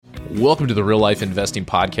Welcome to the Real Life Investing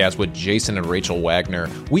Podcast with Jason and Rachel Wagner.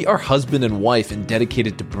 We are husband and wife and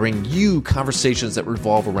dedicated to bring you conversations that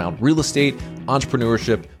revolve around real estate,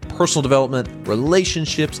 entrepreneurship, personal development,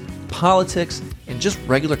 relationships, politics, and just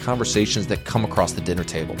regular conversations that come across the dinner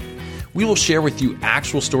table. We will share with you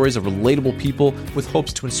actual stories of relatable people with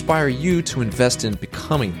hopes to inspire you to invest in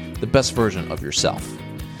becoming the best version of yourself.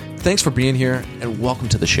 Thanks for being here and welcome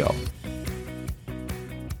to the show.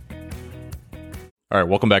 All right,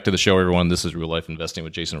 welcome back to the show, everyone. This is Real Life Investing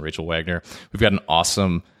with Jason and Rachel Wagner. We've got an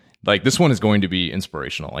awesome, this one is going to be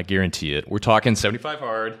inspirational. I guarantee it. We're talking 75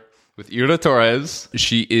 Hard with Irais Torres.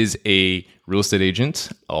 She is a real estate agent,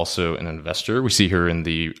 also an investor. We see her in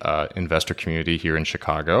the investor community here in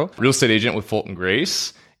Chicago. Real estate agent with Fulton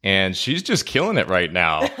Grace, and she's just killing it right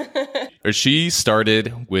now. She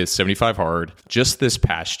started with 75 Hard just this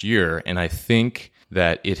past year, and I think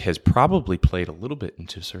that it has probably played a little bit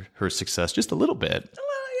into her success, just a little bit.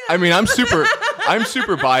 I mean, I'm super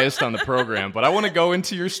biased on the program, but I want to go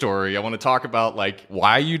into your story. I want to talk about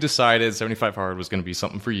why you decided 75 Hard was going to be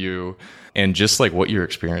something for you, and just what your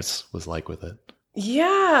experience was like with it.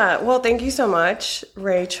 Yeah. Well, thank you so much,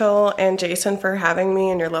 Rachel and Jason, for having me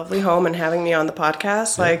in your lovely home and having me on the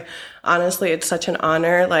podcast. Yeah. Honestly, it's such an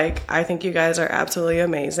honor. I think you guys are absolutely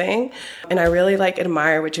amazing. And I really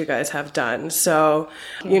admire what you guys have done. So,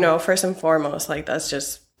 first and foremost, that's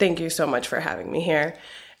just thank you so much for having me here.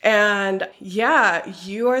 And yeah,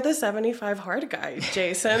 you are the 75 Hard guy,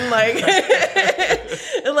 Jason.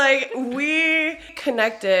 We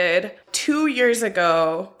connected 2 years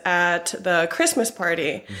ago at the Christmas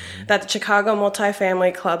party that the Chicago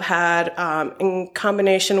Multifamily Club had in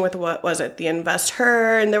combination with, the Invest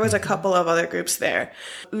Her, and there was a couple of other groups there.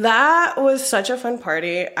 That was such a fun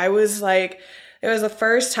party. It was the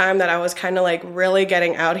first time that I was kind of really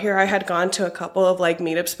getting out here. I had gone to a couple of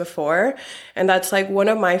meetups before, and that's one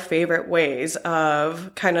of my favorite ways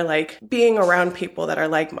of kind of being around people that are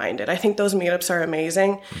like-minded. I think those meetups are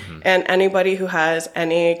amazing. And anybody who has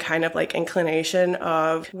any kind of inclination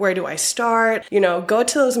of where do I start, go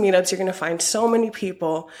to those meetups. You're going to find so many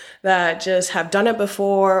people that just have done it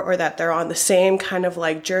before, or that they're on the same kind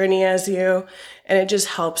of journey as you. And it just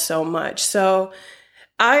helps so much. So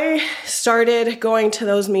I started going to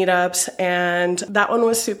those meetups, and that one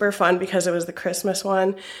was super fun because it was the Christmas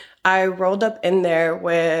one. I rolled up in there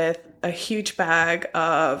with a huge bag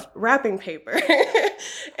of wrapping paper.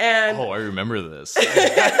 And I remember this.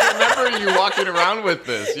 I remember you walking around with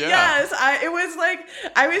this. Yeah. Yes, I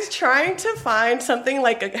was trying to find something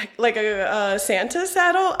like a Santa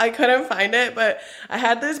saddle. I couldn't find it, but I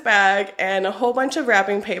had this bag and a whole bunch of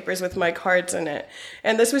wrapping papers with my cards in it.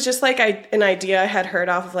 And this was just an idea I had heard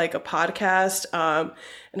off of a podcast.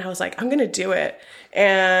 And I was like, I'm going to do it.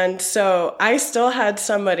 And so I still had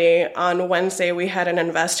somebody on Wednesday, we had an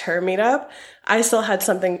Invest Her meetup. I still had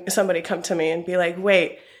somebody come to me and be like,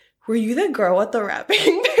 wait, were you the girl with the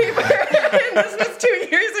wrapping paper? And this was 2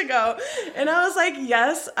 years ago. And I was like,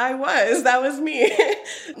 yes, I was. That was me.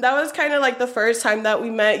 That was kind of the first time that we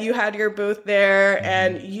met. You had your booth there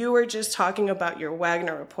and you were just talking about your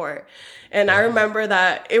Wagner report. And I remember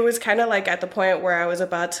that it was kind of at the point where I was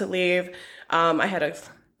about to leave. I had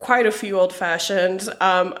quite a few old fashions,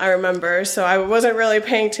 I remember. So I wasn't really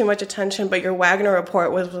paying too much attention, but your Wagner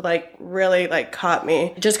report was really caught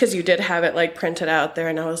me just because you did have it printed out there.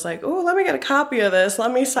 And I was like, oh, let me get a copy of this.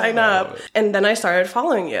 Let me sign up. And then I started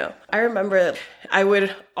following you. I remember I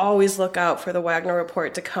would always look out for the Wagner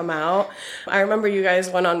report to come out. I remember you guys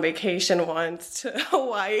went on vacation once to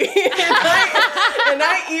Hawaii and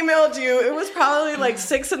I emailed you. It was probably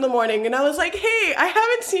 6 a.m. and I was like, hey, I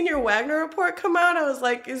haven't seen your Wagner report come out. I was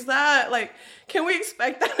like, is that can we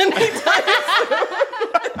expect that anytime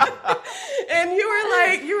soon? And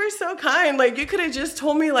you were so kind. You could have just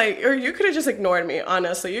told me or you could have just ignored me,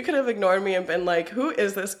 honestly. You could have ignored me and been like, who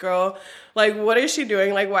is this girl? What is she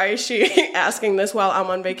doing? Why is she asking this while I'm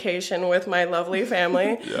on vacation with my lovely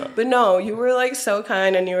family? Yeah. But no, you were so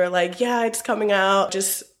kind, and you were like, yeah, it's coming out.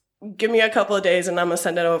 Just give me a couple of days and I'm going to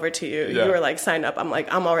send it over to you. Yeah. You were sign up. I'm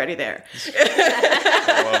like, I'm already there.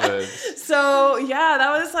 I love it. So yeah,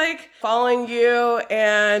 that was following you.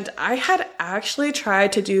 And I had actually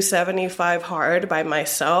tried to do 75 Hard by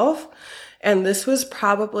myself. And this was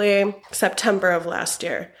probably September of last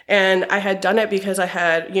year. And I had done it because I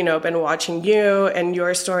had, been watching you and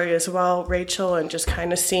your story as well, Rachel, and just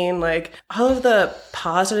kind of seeing like all of the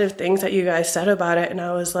positive things that you guys said about it. And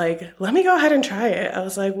I was like, let me go ahead and try it. I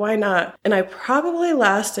was like, why not? And I probably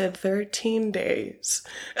lasted 13 days.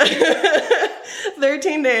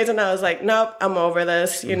 13 days. And I was like, nope, I'm over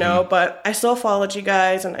this, but I still followed you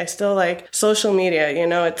guys and I still like social media,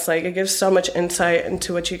 it's like, it gives so much insight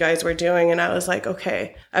into what you guys were doing. And I was like,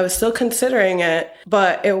 okay, I was still considering it,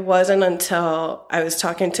 but it wasn't until I was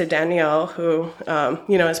talking to Danielle, who,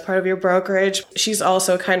 is part of your brokerage. She's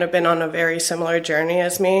also kind of been on a very similar journey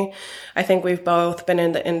as me. I think we've both been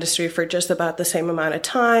in the industry for just about the same amount of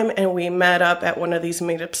time. And we met up at one of these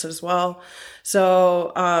meetups as well.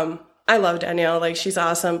 So, I love Danielle, like she's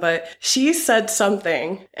awesome, but she said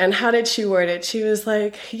something, and how did she word it? She was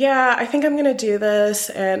like, yeah, I think I'm going to do this,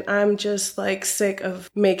 and I'm just like sick of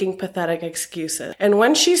making pathetic excuses. And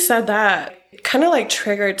when she said that, it kind of like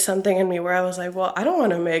triggered something in me where I was like, well, I don't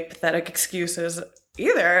want to make pathetic excuses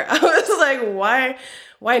either. I was like,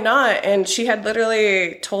 why not? And she had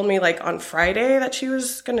literally told me like on Friday that she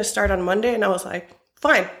was going to start on Monday, and I was like,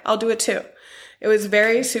 fine, I'll do it too. It was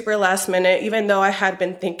very super last minute, even though I had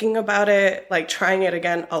been thinking about it, like trying it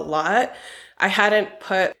again a lot. I hadn't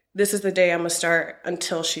put, this is the day I'm going to start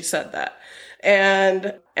until she said that.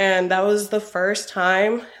 And that was the first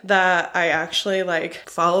time that I actually like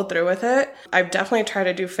followed through with it. I've definitely tried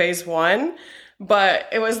to do phase 1, but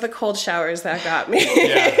it was the cold showers that got me.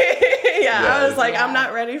 Yeah, I was like, I'm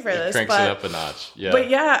not ready for this. Cranks it up a notch. Yeah. But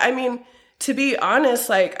yeah, I mean, to be honest,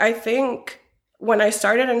 like I think when I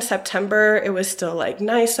started in September, it was still like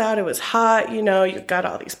nice out. It was hot. You've got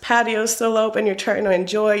all these patios still open. You're trying to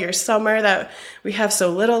enjoy your summer that we have so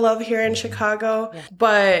little of here in Chicago. Yeah.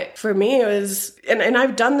 But for me, it was, and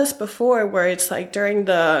I've done this before where it's like during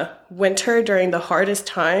the winter, during the hardest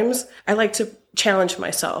times, I like to challenge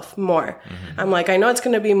myself more. Mm-hmm. I'm like, I know it's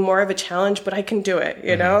going to be more of a challenge, but I can do it,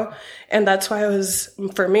 you know? And that's why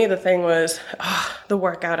for me, the thing was the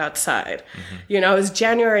workout outside. Mm-hmm. It was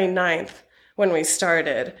January 9th. When we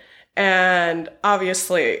started. And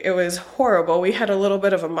obviously it was horrible. We had a little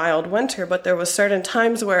bit of a mild winter, but there was certain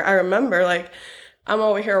times where I remember like I'm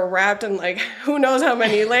over here wrapped in like who knows how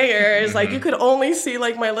many layers. Like you could only see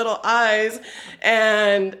like my little eyes.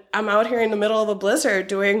 And I'm out here in the middle of a blizzard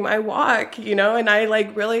doing my walk, and I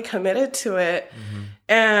like really committed to it. Mm-hmm.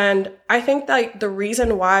 And I think like the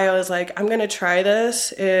reason why I was like, I'm going to try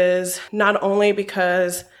this is not only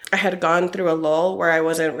because I had gone through a lull where I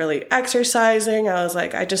wasn't really exercising. I was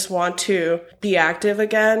like, I just want to be active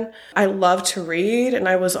again. I love to read. And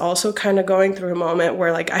I was also kind of going through a moment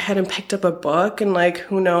where like I hadn't picked up a book in like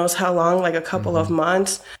who knows how long, like a couple of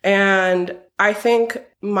months. And I think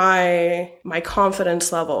my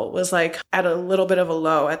confidence level was like at a little bit of a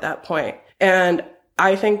low at that point. And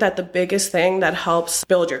I think that the biggest thing that helps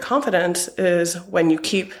build your confidence is when you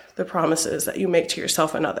keep the promises that you make to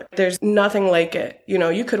yourself and others. There's nothing like it.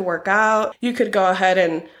 You could work out, you could go ahead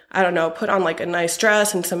and, I don't know, put on like a nice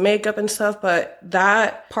dress and some makeup and stuff, but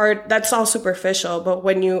that part, that's all superficial. But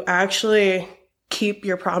when you actually keep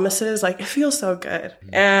your promises, like it feels so good.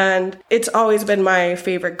 And it's always been my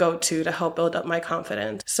favorite go-to to help build up my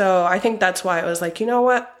confidence. So I think that's why I was like, you know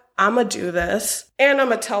what? I'm going to do this and I'm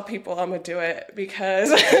going to tell people I'm going to do it because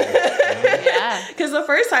the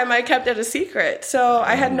first time I kept it a secret. So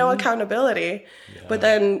I had no accountability. Yeah. But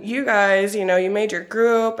then you guys, you made your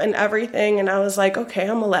group and everything. And I was like, okay,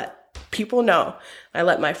 I'm going to let people know. I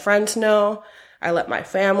let my friends know. I let my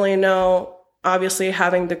family know. Obviously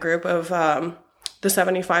having the group of, the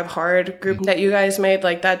 75 hard group that you guys made,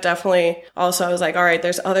 like that definitely also, I was like, all right,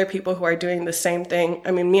 there's other people who are doing the same thing.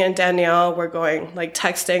 I mean, me and Danielle were going like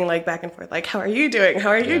texting like back and forth, like, how are you doing? How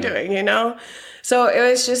are you doing? So it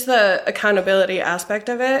was just the accountability aspect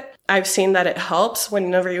of it. I've seen that it helps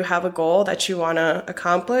whenever you have a goal that you want to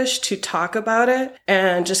accomplish to talk about it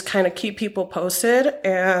and just kind of keep people posted.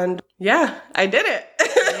 And yeah, I did it.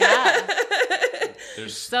 Yeah.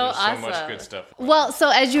 There's so much good stuff. Well, so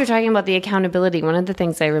as you were talking about the accountability, one of the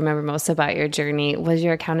things I remember most about your journey was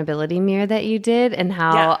your accountability mirror that you did and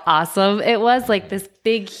how awesome it was. Like this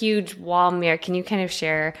big, huge wall mirror. Can you kind of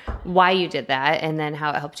share why you did that and then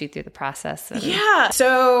how it helped you through the process? Yeah.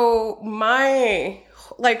 So my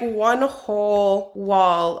like one whole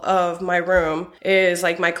wall of my room is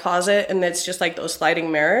like my closet, and it's just like those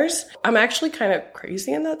sliding mirrors. I'm actually kind of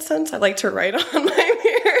crazy in that sense. I like to write on my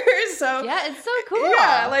mirrors. So yeah, it's so cool.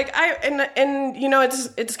 Yeah, like and you know,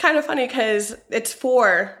 it's kind of funny because it's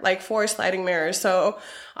four sliding mirrors. So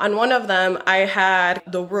on one of them, I had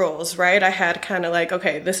the rules, right? I had kind of like,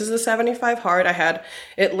 okay, this is a 75 hard. I had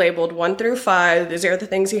it labeled 1 through 5. These are the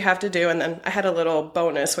things you have to do. And then I had a little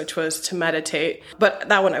bonus, which was to meditate. But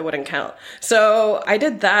that one I wouldn't count. So I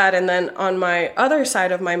did that. And then on my other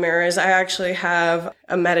side of my mirrors, I actually have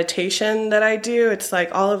a meditation that I do. It's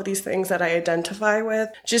like all of these things that I identify with,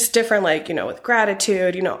 just different, like, you know, with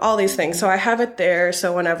gratitude, you know, all these things. So I have it there.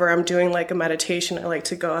 So whenever I'm doing like a meditation, I like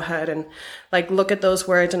to go ahead and like look at those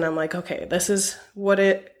words, and I'm like, okay, this is what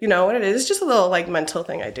it is. It's just a little like mental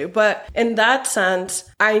thing I do. But in that sense,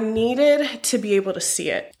 I needed to be able to see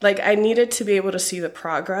it. Like I needed to be able to see the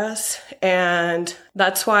progress. And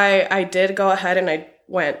that's why I did go ahead and I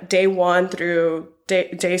went day 1 through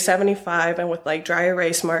day 75, and with like dry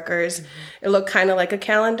erase markers, it looked kind of like a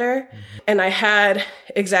calendar. And I had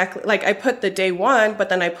exactly like, I put the day 1, but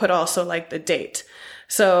then I put also like the date.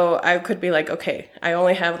 So I could be like, okay, I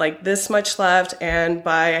only have like this much left. And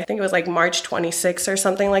by, I think it was like March 26th or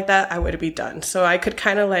something like that, I would be done. So I could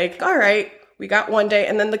kind of like, all right, we got one day.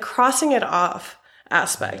 And then the crossing it off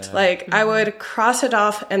aspect, like I would cross it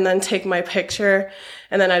off and then take my picture.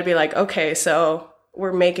 And then I'd be like, okay, so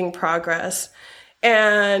we're making progress.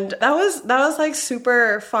 And that was like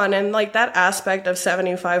super fun. And like that aspect of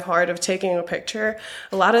 75 hard of taking a picture,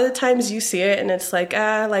 a lot of the times you see it and it's like,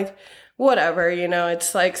 like, whatever, you know,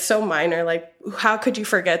 it's like so minor, like how could you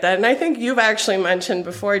forget that? And I think you've actually mentioned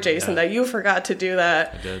before, Jason, that you forgot to do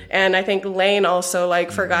that. I did. And I think Lane also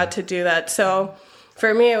like forgot to do that. So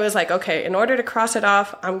for me, it was like, okay, in order to cross it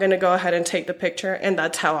off, I'm going to go ahead and take the picture, and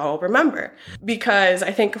that's how I'll remember. Because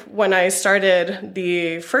I think when I started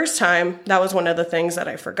the first time, that was one of the things that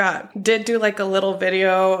I forgot. Did do like a little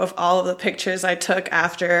video of all of the pictures I took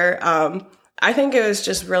after. I think it was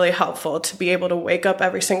just really helpful to be able to wake up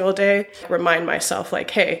every single day, remind myself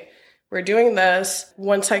like, hey, we're doing this.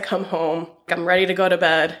 Once I come home, I'm ready to go to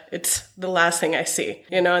bed. It's the last thing I see,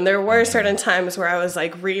 you know? And there were certain times where I was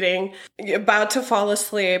like reading, about to fall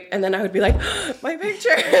asleep, and then I would be like, my picture.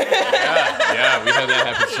 Yeah, we had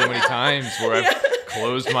that happen so many times where I've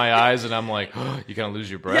closed my eyes and I'm like, you kind of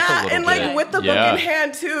lose your breath a little bit. And like with the book in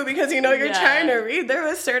hand too, because, you know, you're trying to read. There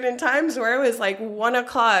was certain times where it was like 1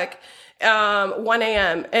 o'clock, 1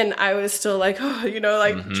 a.m. and I was still like, you know,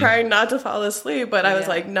 like trying not to fall asleep, but I was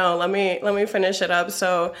like, no, let me finish it up.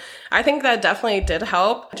 So I think that definitely did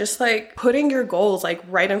help. Just like putting your goals like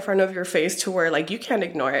right in front of your face to where like you can't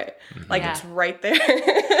ignore it. Like it's right there.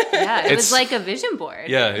 It was like a vision board.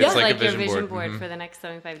 Yeah, it's like your a vision board for the next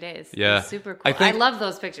 75 days. Yeah. It's super cool. I love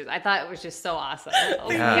those pictures. I thought it was just so awesome.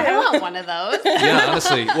 I want one of those. Yeah,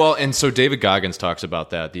 honestly. Well, and so David Goggins talks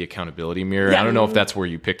about that, the accountability mirror. I don't know if that's where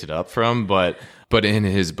you picked it up from, but in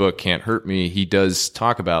his book Can't Hurt Me, he does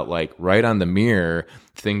talk about like write on the mirror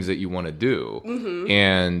things that you want to do.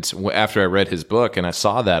 And after I read his book and I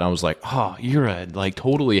saw that, I was like, oh, Ira like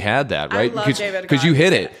totally had that, right? Because you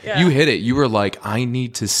hit it. You hit it. You were like, I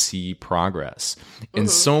need to see progress. And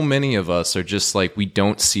so many of us are just like, we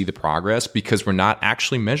don't see the progress because we're not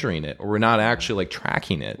actually measuring it, or we're not actually like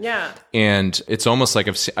tracking it. Yeah. And it's almost like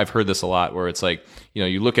I've heard this a lot where it's like, you know,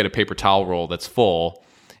 you look at a paper towel roll that's full,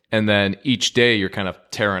 and then each day you're kind of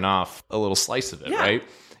tearing off a little slice of it, right?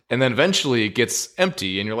 And then eventually it gets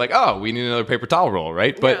empty and you're like, oh, we need another paper towel roll,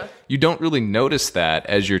 right? But you don't really notice that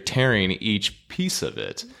as you're tearing each piece of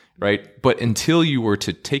it, right? But until you were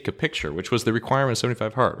to take a picture, which was the requirement of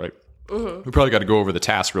 75 hard, right? We probably got to go over the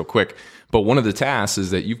tasks real quick. But one of the tasks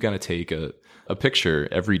is that you've got to take a picture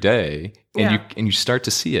every day and you start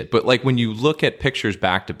to see it. But like when you look at pictures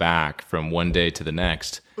back to back from one day to the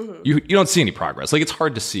next, you don't see any progress. Like it's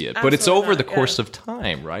hard to see it, but it's over the course of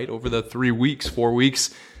time, right? Over the 3 weeks, 4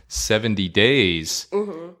 weeks, 70 days.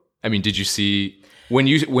 I mean, did you see when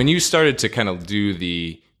you started to kind of do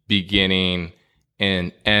the beginning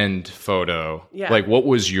and end photo, like what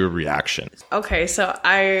was your reaction? Okay, so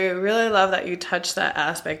I really love that you touched that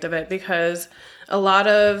aspect of it, because a lot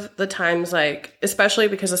of the times, like, especially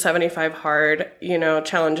because the 75 hard, you know,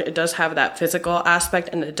 challenge, it does have that physical aspect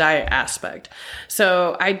and the diet aspect.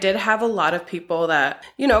 So I did have a lot of people that,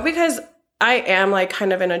 you know, because I am like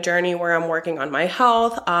kind of in a journey where I'm working on my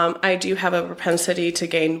health. I do have a propensity to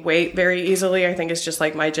gain weight very easily. I think it's just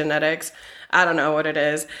like my genetics. I don't know what it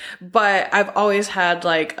is, but I've always had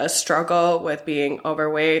like a struggle with being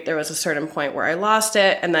overweight. There was a certain point where I lost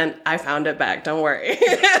it and then I found it back. Don't worry.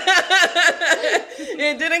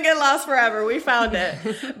 It didn't get lost forever. We found it.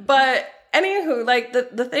 But anywho, like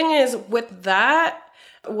the thing is with that,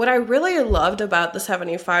 what I really loved about the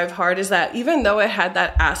 75 hard is that even though it had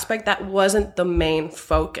that aspect, that wasn't the main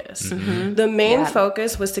focus. Mm-hmm. The main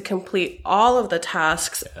focus was to complete all of the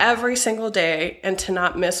tasks every single day and to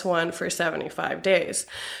not miss one for 75 days.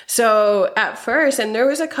 So at first, and there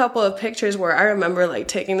was a couple of pictures where I remember like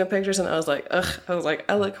taking the pictures and I was like,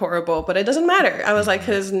 I look horrible, but it doesn't matter. I was like,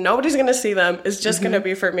 because nobody's going to see them. It's just going to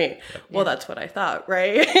be for me. Well, that's what I thought,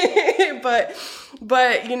 right?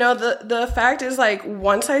 But you know, the fact is like,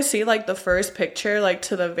 once I see like the first picture, like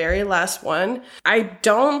to the very last one, I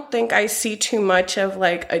don't think I see too much of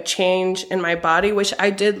like a change in my body, which I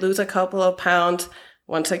did lose a couple of pounds.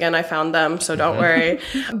 Once again, I found them, so don't worry.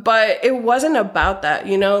 But it wasn't about that,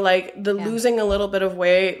 you know, like the losing a little bit of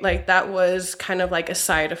weight, like that was kind of like a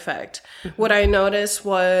side effect. What I noticed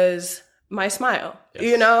was my smile,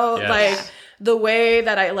 you know, like the way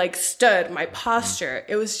that I like stood, my posture,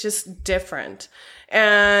 it was just different.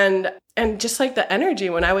 And just like the energy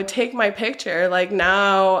when I would take my picture, like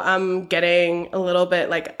now I'm getting a little bit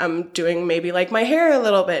like I'm doing maybe like my hair a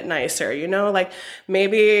little bit nicer, you know, like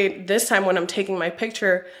maybe this time when I'm taking my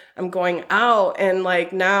picture, I'm going out and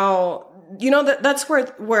like now, you know, that's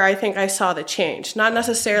where I think I saw the change, not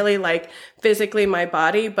necessarily like physically my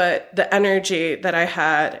body, but the energy that I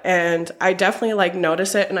had. And I definitely like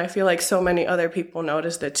notice it. And I feel like so many other people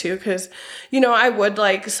noticed it too. Cause, you know, I would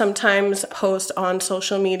like sometimes post on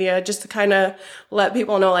social media just to kind of let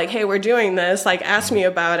people know like, hey, we're doing this. Like ask me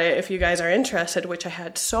about it if you guys are interested, which I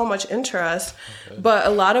had so much interest. Okay. But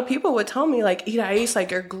a lot of people would tell me like, Irais, like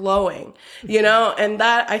you're glowing, you know, and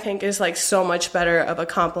that I think is like so much better of a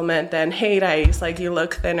compliment than, hey, Irais, like you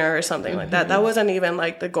look thinner or something like that. That wasn't even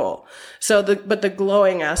like the goal. So but the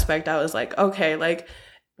glowing aspect, I was like, okay, like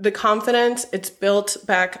the confidence, it's built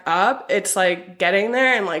back up. It's like getting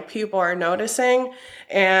there and like people are noticing.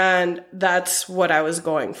 And that's what I was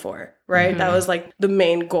going for, right? Mm-hmm. That was like the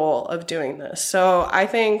main goal of doing this. So I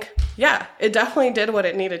think, yeah, it definitely did what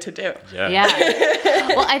it needed to do. Yeah.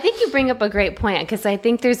 Well, I think you bring up a great point because I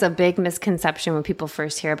think there's a big misconception when people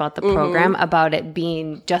first hear about the program about it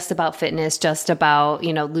being just about fitness, just about,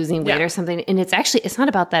 you know, losing weight or something. And it's not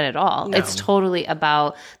about that at all. No. It's totally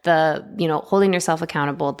about the, you know, holding yourself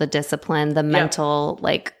accountable, the discipline, the mental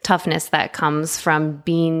like toughness that comes from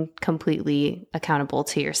being completely accountable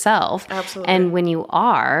to yourself. Absolutely. And when you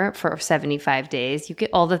are for 75 days, you get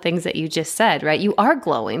all the things that you just said, right? You are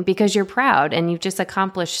glowing because you're proud and you've just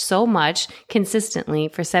accomplished so much consistently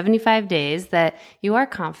for 75 days that you are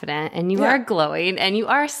confident and you are glowing and you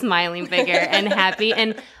are smiling bigger and happy.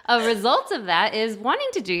 And a result of that is wanting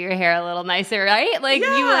to do your hair a little nicer, right? Like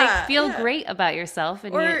you like feel great about yourself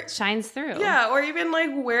and it shines through. Yeah. Or even like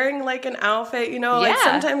wearing like an outfit, you know, like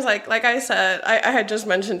sometimes like I said, I had just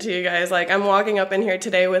mentioned to you guys, like I'm walking up in here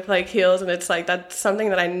today with like heels and it's like, that's something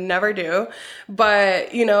that I never do.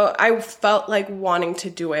 But, you know, I felt like wanting to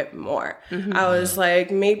do it more. Mm-hmm. I was like,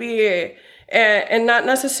 maybe... And not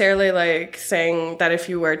necessarily like saying that if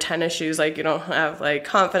you wear tennis shoes, like you don't have like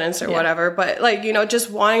confidence or whatever, but like, you know,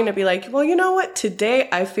 just wanting to be like, well, you know what, today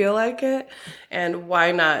I feel like it and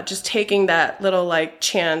why not? Just taking that little like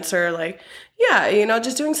chance or like, you know,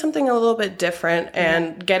 just doing something a little bit different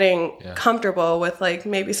and getting comfortable with like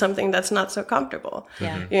maybe something that's not so comfortable,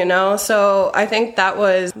 you know? So I think that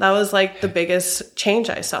was like the biggest change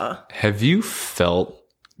I saw. Have you felt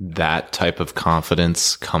that type of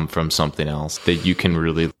confidence come from something else that you can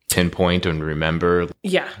really pinpoint and remember?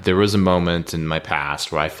 Yeah. There was a moment in my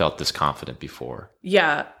past where I felt this confident before.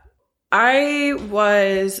 Yeah. I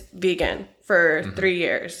was vegan for 3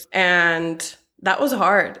 years and that was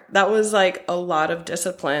hard. That was like a lot of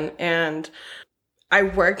discipline. And I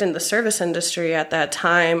worked in the service industry at that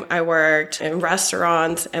time. I worked in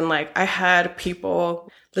restaurants and like I had people,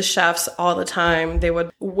 the chefs all the time, they would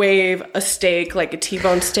wave a steak, like a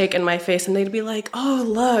T-bone steak in my face and they'd be like, oh,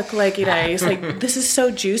 look, like, Irais, like, this is so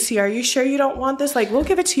juicy. Are you sure you don't want this? Like, we'll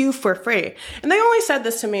give it to you for free. And they only said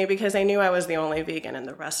this to me because they knew I was the only vegan in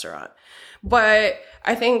the restaurant. But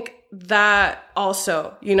I think that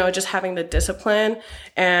also, you know, just having the discipline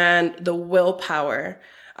and the willpower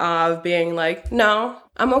of being like, no,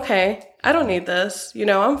 I'm okay. I don't need this. You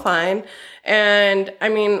know, I'm fine. And I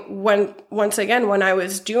mean, once again, when I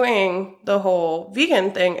was doing the whole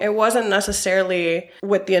vegan thing, it wasn't necessarily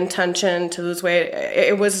with the intention to lose weight.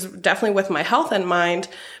 It was definitely with my health in mind.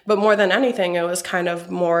 But more than anything, it was kind of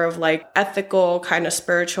more of like ethical, kind of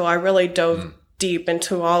spiritual. I really dove deep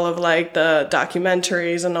into all of like the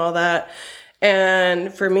documentaries and all that.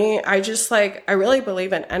 And for me, I really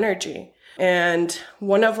believe in energy. And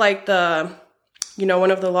one of like the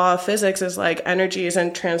one of the law of physics is like energy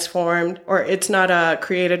isn't transformed, or it's not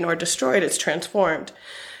created nor destroyed, it's transformed.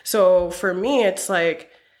 So for me, it's like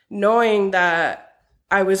knowing that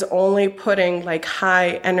I was only putting like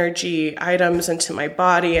high energy items into my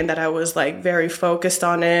body, and that I was like very focused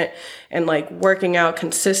on it and like working out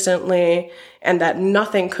consistently, and that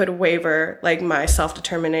nothing could waver like my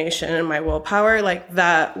self-determination and my willpower. Like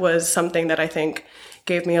that was something that I think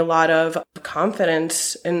gave me a lot of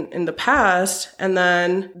confidence in the past. And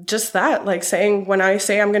then just that, like saying, when I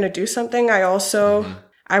say I'm going to do something,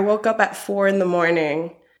 I woke up at 4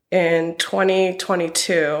 a.m. in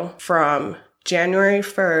 2022 from January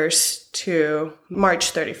 1st to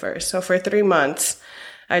March 31st. So for 3 months,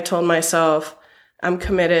 I told myself, I'm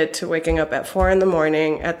committed to waking up at 4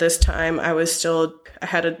 a.m. At this time, I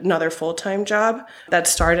had another full-time job that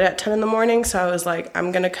started at 10 a.m. So I was like,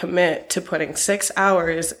 I'm going to commit to putting 6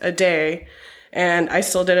 hours a day. And I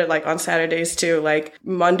still did it like on Saturdays too, like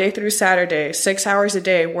Monday through Saturday, 6 hours a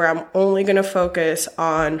day, where I'm only going to focus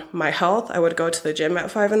on my health. I would go to the gym at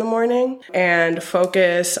 5 a.m. and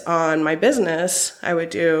focus on my business. I would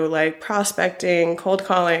do like prospecting, cold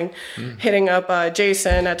calling, hitting up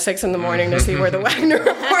Jason at 6 a.m. to see where the Wagner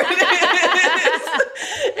report is.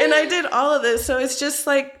 And I did all of this. So it's just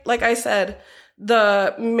like I said,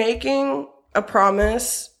 the making a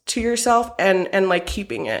promise to yourself and like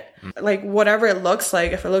keeping it, like whatever it looks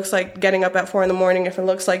like. If it looks like getting up at 4 a.m, if it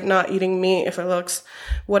looks like not eating meat, if it looks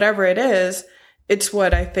whatever it is, it's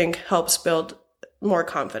what I think helps build more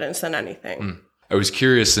confidence than anything. I was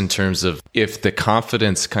curious in terms of if the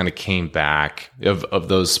confidence kind of came back of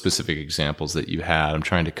those specific examples that you had. I'm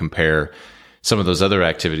trying to compare some of those other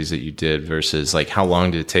activities that you did versus like how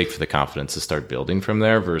long did it take for the confidence to start building from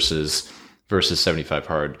there versus 75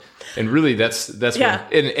 hard. And really that's yeah.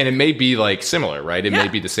 and it may be like similar, right? It may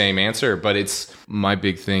be the same answer, but it's my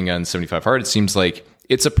big thing on 75 hard. It seems like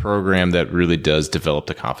it's a program that really does develop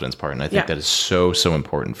the confidence part. And I think that is so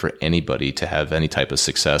important for anybody to have any type of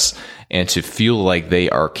success and to feel like they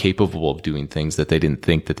are capable of doing things that they didn't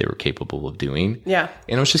think that they were capable of doing. Yeah.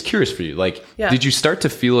 And I was just curious for you, like, did you start to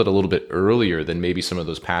feel it a little bit earlier than maybe some of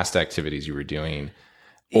those past activities you were doing?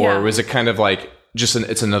 Or was it kind of like,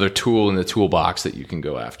 it's another tool in the toolbox that you can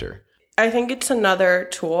go after? I think it's another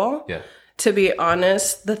tool. Yeah. To be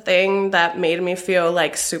honest, the thing that made me feel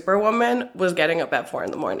like Superwoman was getting up at 4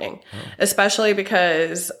 a.m, especially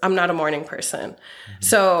because I'm not a morning person.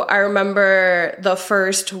 So I remember the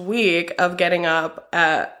first week of getting up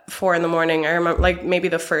at 4 a.m. I remember like maybe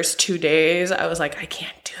the first 2 days, I was like, I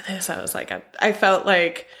can't do this. I was like, I felt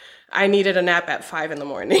like I needed a nap at 5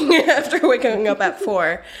 a.m. after waking up at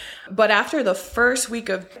 4. But after the first week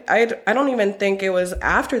I don't even think it was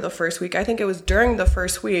after the first week. I think it was during the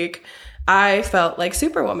first week, I felt like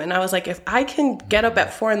Superwoman. I was like, if I can get up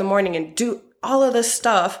at 4 a.m. and do all of this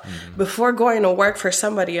stuff before going to work for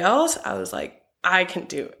somebody else, I was like, I can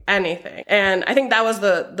do anything. And I think that was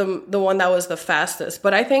the one that was the fastest.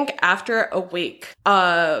 But I think after a week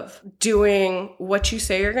of doing what you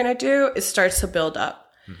say you're going to do, it starts to build up.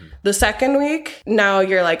 The second week, now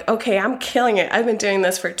you're like, okay, I'm killing it. I've been doing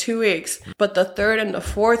this for 2 weeks. But the third and the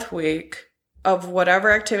fourth week of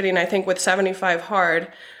whatever activity, and I think with 75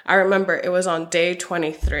 hard, I remember it was on day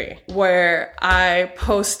 23 where I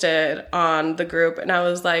posted on the group and I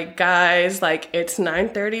was like, guys, like it's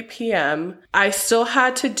 9:30 p.m. I still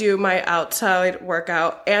had to do my outside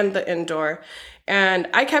workout and the indoor, and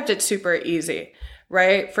I kept it super easy.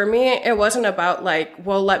 Right? For me, it wasn't about like,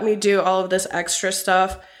 well, let me do all of this extra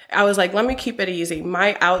stuff. I was like, let me keep it easy.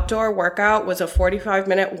 My outdoor workout was a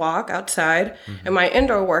 45-minute walk outside, and my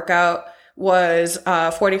indoor workout was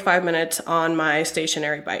 45 minutes on my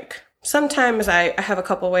stationary bike. Sometimes I have a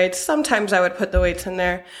couple weights. Sometimes I would put the weights in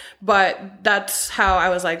there, but that's how I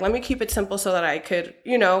was like, let me keep it simple so that I could,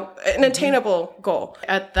 an attainable goal.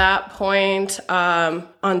 At that point,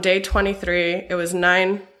 on day 23, it was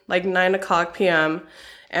 9 o'clock p.m.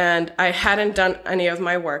 and I hadn't done any of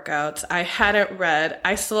my workouts. I hadn't read.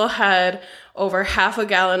 I still had over half a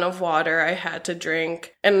gallon of water I had to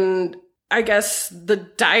drink. And I guess the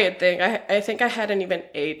diet thing, I think I hadn't even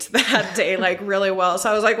ate that day like really well. So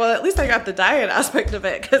I was like, well, at least I got the diet aspect of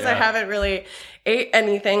it because I haven't really ate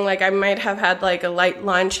anything. Like I might have had like a light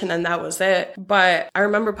lunch and then that was it. But I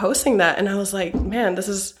remember posting that and I was like, man,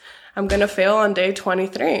 I'm going to fail on day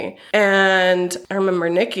 23. And I remember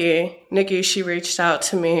Nikki Nikki, she reached out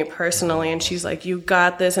to me personally and she's like, you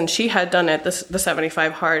got this. And she had done it, the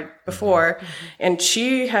 75 hard before, and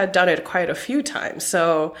she had done it quite a few times.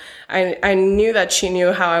 So I knew that she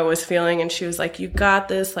knew how I was feeling, and she was like, you got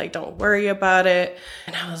this, like, don't worry about it.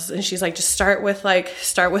 And she's like, just start with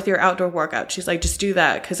your outdoor workout. She's like, just do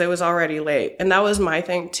that, because it was already late. And that was my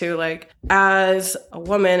thing too. Like, as a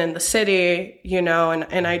woman in the city, you know,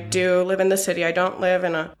 and I do live in the city. I don't live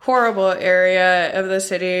in a horrible area of the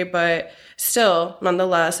city, but still,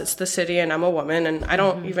 nonetheless, it's the city and I'm a woman, and I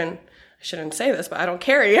don't even, I shouldn't say this, but I don't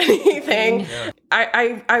carry anything. Yeah.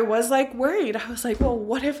 I was like worried. I was like, well,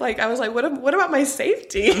 what if, like, I was like, what about my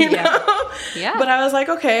safety? You know? Yeah. But I was like,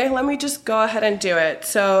 okay, let me just go ahead and do it.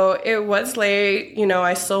 So it was late, you know,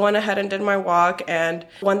 I still went ahead and did my walk. And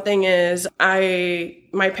one thing is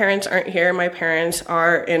my parents aren't here. My parents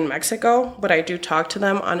are in Mexico, but I do talk to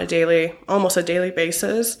them on almost a daily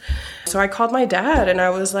basis. So I called my dad and I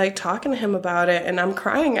was like talking to him about it, and I'm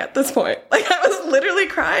crying at this point. Like, I was literally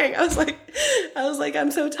crying. I was like,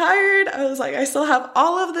 I'm so tired. I was like, I still have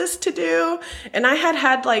all of this to do. And I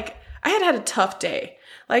had a tough day.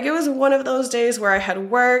 Like, it was one of those days where I had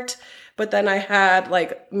worked, but then I had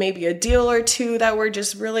like maybe a deal or two that were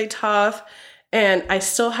just really tough. And I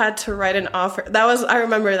still had to write an offer. I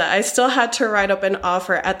remember that. I still had to write up an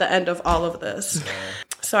offer at the end of all of this.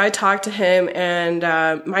 So I talked to him, and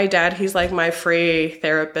my dad, he's like my free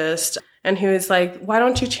therapist. And he was like, why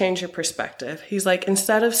don't you change your perspective? He's like,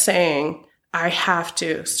 instead of saying, I have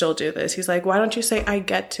to still do this, he's like, why don't you say, I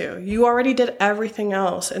get to? You already did everything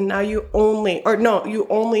else. And now you only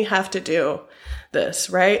have to do this,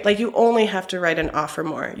 right? Like, you only have to write an offer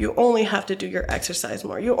more. You only have to do your exercise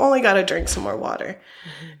more. You only got to drink some more water.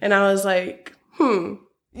 And I was like,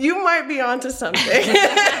 you might be onto something.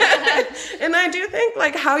 And I do think,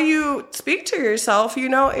 like, how you speak to yourself, you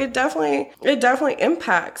know, it definitely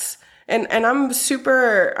impacts. And I'm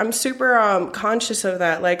super conscious of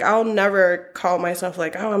that. Like, I'll never call myself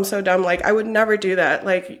like, oh, I'm so dumb. Like, I would never do that,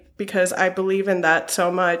 like, because I believe in that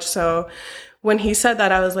so much. So when he said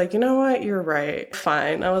that, I was like, you know what? You're right.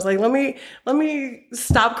 Fine. I was like, let me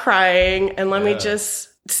stop crying and let me just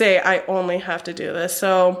say, I only have to do this.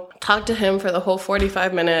 So talked to him for the whole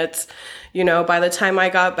 45 minutes. You know, by the time I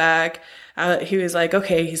got back, he was like,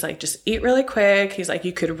 okay, he's like, just eat really quick. He's like,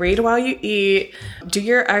 you could read while you eat, do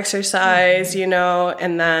your exercise, you know,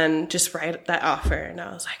 and then just write that offer. And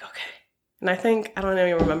I was like, okay. And I don't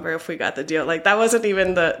even remember if we got the deal. Like, that wasn't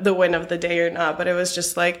even the win of the day or not, but it was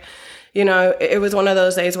just like, you know, it was one of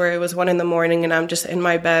those days where it was 1 a.m. and I'm just in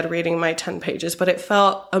my bed reading my 10 pages, but it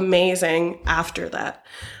felt amazing after that.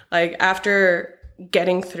 Like, after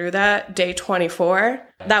getting through that, day 24,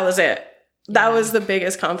 that was it. That was the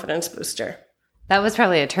biggest confidence booster. That was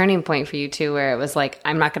probably a turning point for you too, where it was like,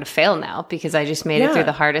 I'm not going to fail now because I just made it through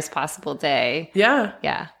the hardest possible day. Yeah.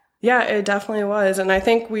 Yeah. Yeah, it definitely was. And I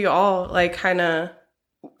think we all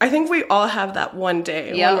we all have that one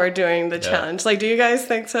day when we're doing the challenge. Like, do you guys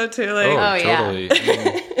think so too? Like, totally. Yeah.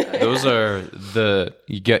 I mean, those are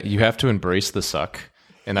you have to embrace the suck.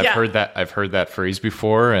 And I've heard that phrase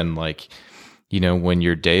before. And, like, you know, when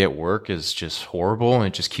your day at work is just horrible and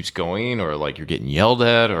it just keeps going, or like you're getting yelled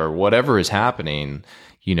at or whatever is happening,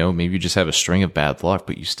 you know, maybe you just have a string of bad luck,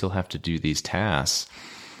 but you still have to do these tasks.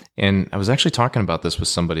 And I was actually talking about this with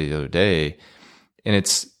somebody the other day, and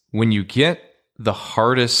it's when you get the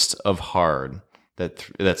hardest of hard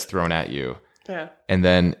that's thrown at you. Yeah. And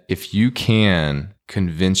then if you can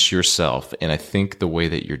convince yourself, and I think the way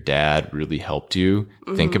that your dad really helped you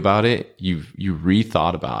think about it, you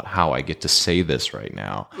rethought about how I get to say this right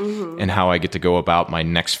now and how I get to go about my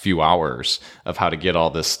next few hours of how to get all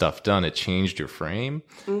this stuff done. It changed your frame.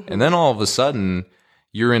 And then all of a sudden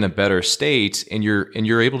you're in a better state and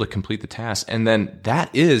you're able to complete the task. And then that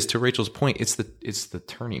is, to Rachel's point, it's the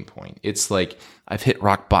turning point. It's like, I've hit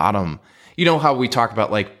rock bottom. You know how we talk about,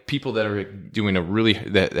 like, people that are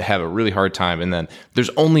that have a really hard time, and then there's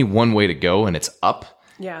only one way to go, and it's up.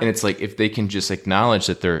 Yeah. And it's like, if they can just acknowledge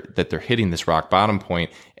that they're hitting this rock bottom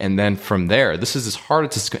point, and then from there, this is as hard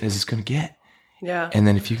as it's going to get. Yeah. And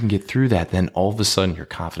then if you can get through that, then all of a sudden your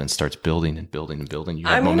confidence starts building and building and building. You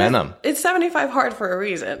have momentum. It's 75 hard for a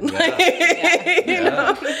reason. Yeah. You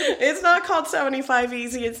know, it's not called 75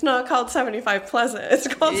 easy. It's not called 75 pleasant. It's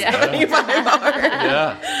called 75 hard.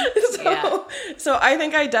 Yeah. So I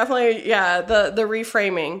think I definitely, the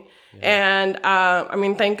reframing. Yeah. And I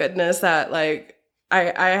mean, thank goodness that, like,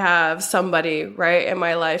 I have somebody right in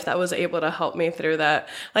my life that was able to help me through that.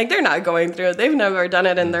 Like, they're not going through it. They've never done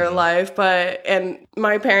it in their life, and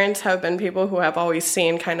my parents have been people who have always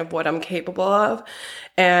seen kind of what I'm capable of.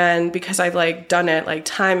 And because I've like done it like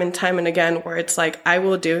time and time and again, where it's like, I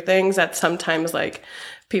will do things that sometimes like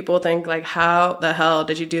people think like, how the hell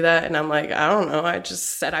did you do that? And I'm like, I don't know. I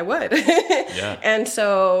just said I would. Yeah. And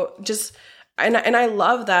so just, and I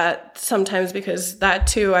love that sometimes, because that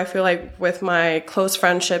too, I feel like with my close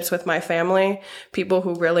friendships with my family, people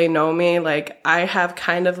who really know me, like I have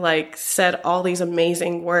kind of like said all these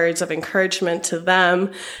amazing words of encouragement to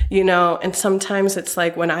them, you know, and sometimes it's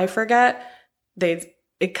like when I forget,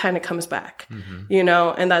 it kind of comes back, you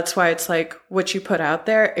know, and that's why it's like what you put out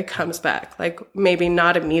there, it comes back, like maybe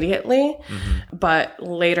not immediately, but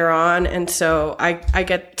later on. And so I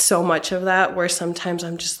get so much of that where sometimes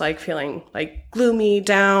I'm just like feeling like gloomy,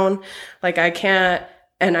 down, like I can't.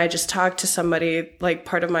 And I just talk to somebody, like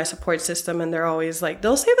part of my support system, and they're always like,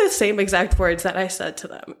 they'll say the same exact words that I said to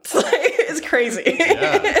them. It's like, it's crazy.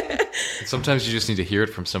 Yeah. Sometimes you just need to hear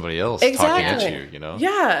it from somebody else talking at you, you know?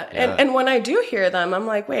 Yeah. And when I do hear them, I'm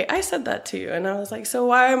like, wait, I said that to you. And I was like, so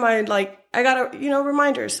why am I like, I gotta, you know,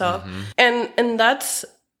 remind yourself. And that's,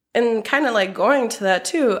 and kind of like going to that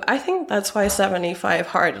too, I think that's why 75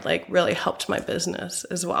 Hard like really helped my business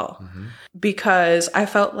as well. Because I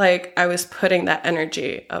felt like I was putting that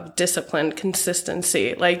energy of discipline,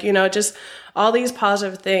 consistency, like, you know, just all these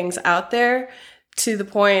positive things out there to the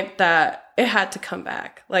point that it had to come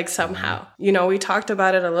back like somehow. You know, we talked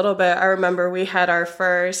about it a little bit. I remember we had our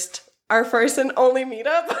first and only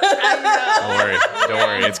meetup. Don't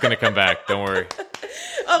worry. It's going to come back. Don't worry.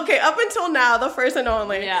 Okay, up until now, the first and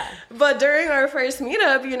only. Yeah. But during our first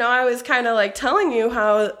meetup, you know, I was kind of like telling you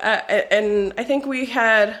how, and I think we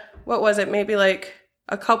had, what was it, maybe like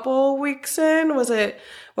a couple weeks in? Was it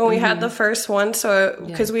when we had the first one? So,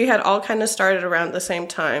 because we had all kind of started around the same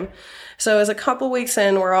time. So it was a couple weeks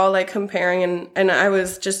in, we're all like comparing, and I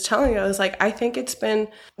was just telling you, I was like, I think it's been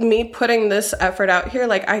me putting this effort out here.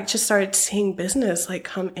 Like I just started seeing business like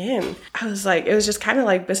come in. I was like, it was just kind of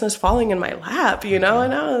like business falling in my lap, you know?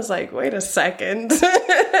 And I was like, wait a second.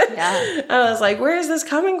 I was like, where is this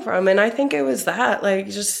coming from? And I think it was that, like,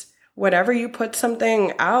 just whenever you put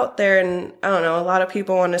something out there, and I don't know, a lot of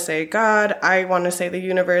people want to say God, I want to say the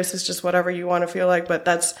universe, is just whatever you want to feel like, but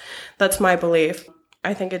that's my belief.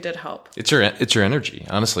 I think it did help. It's your energy.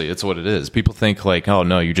 Honestly, it's what it is. People think like, oh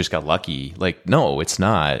no, you just got lucky. Like, no, it's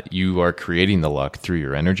not. You are creating the luck through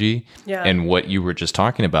your energy. Yeah. And what you were just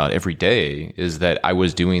talking about every day is that I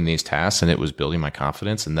was doing these tasks and it was building my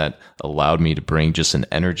confidence, and that allowed me to bring just an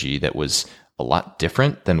energy that was a lot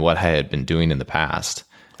different than what I had been doing in the past.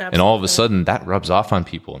 Absolutely. And all of a sudden that rubs off on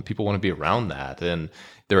people, and people want to be around that, and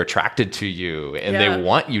they're attracted to you, and they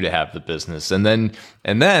want you to have the business. And then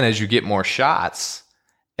as you get more shots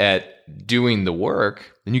at doing the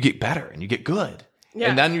work, then you get better and you get good. Yeah.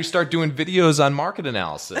 And then you start doing videos on market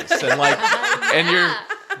analysis and like,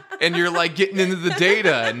 and you're like getting into the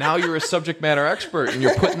data, and now you're a subject matter expert and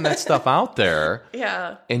you're putting that stuff out there.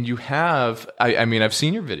 Yeah. And you have, I mean, I've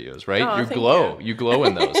seen your videos, right? Oh, you glow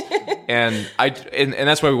in those. And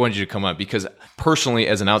that's why we wanted you to come on, because personally,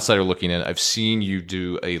 as an outsider looking in, I've seen you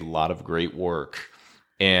do a lot of great work.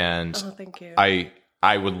 And thank you.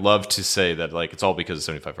 I would love to say that like it's all because of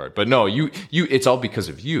 75 Hard, but no, you it's all because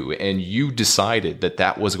of you, and you decided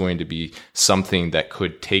that was going to be something that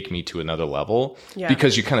could take me to another level,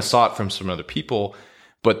 because you kind of saw it from some other people.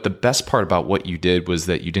 But the best part about what you did was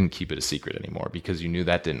that you didn't keep it a secret anymore, because you knew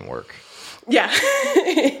that didn't work. Yeah.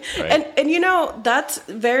 Right? And you know, that's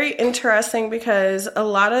very interesting, because a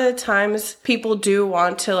lot of the times people do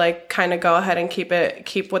want to like kind of go ahead and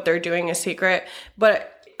keep what they're doing a secret.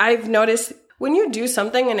 But I've noticed when you do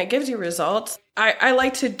something and it gives you results, I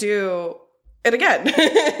like to do it again,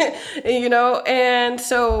 you know? And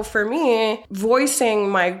so for me,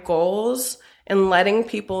 voicing my goals and letting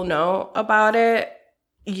people know about it,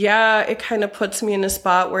 it kind of puts me in a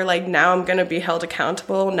spot where like now I'm going to be held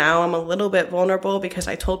accountable. Now I'm a little bit vulnerable because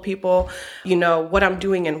I told people, you know, what I'm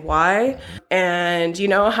doing and why. And you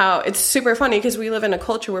know how it's super funny because we live in a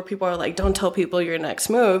culture where people are like, don't tell people your next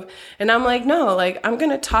move. And I'm like, no, like I'm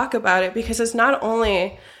going to talk about it, because it's not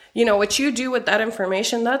only, you know, what you do with that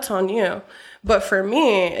information, that's on you. But for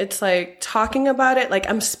me, it's like talking about it, like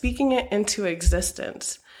I'm speaking it into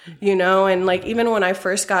existence. You know, and like even when I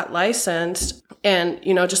first got licensed, and,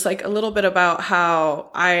 you know, just like a little bit about how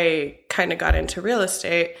I kind of got into real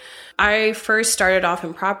estate. I first started off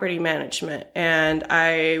in property management, and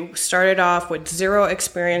I started off with zero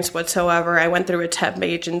experience whatsoever. I went through a temp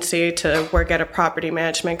agency to work at a property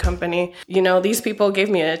management company. You know, these people gave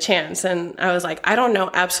me a chance, and I was like, I don't know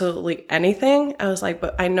absolutely anything. I was like,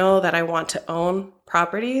 but I know that I want to own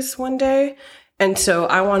properties one day. And so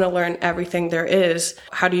I want to learn everything there is.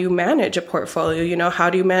 How do you manage a portfolio? You know, how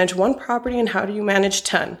do you manage one property and how do you manage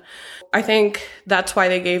 10? I think that's why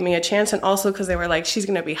they gave me a chance. And also because they were like, she's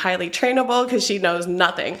going to be highly trainable because she knows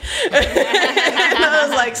nothing. And I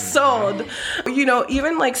was like, sold. You know,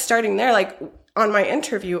 even like starting there, like on my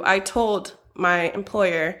interview, I told my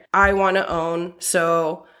employer, I want to own.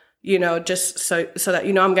 So, you know, just so that,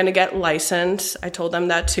 you know, I'm going to get licensed. I told them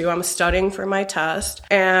that too. I'm studying for my test.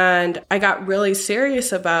 And I got really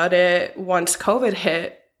serious about it once COVID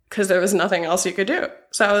hit, because there was nothing else you could do.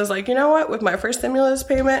 So I was like, you know what? With my first stimulus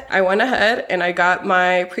payment, I went ahead and I got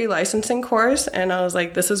my pre-licensing course. And I was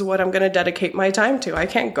like, this is what I'm going to dedicate my time to. I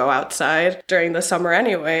can't go outside during the summer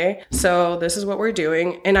anyway. So this is what we're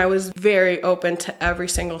doing. And I was very open to every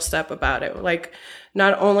single step about it. Like,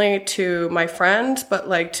 not only to my friends, but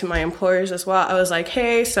like to my employers as well. I was like,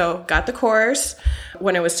 hey, so got the course.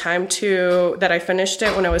 When it was time that I finished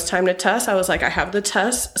it, when it was time to test, I was like, I have the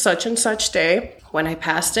test such and such day. When I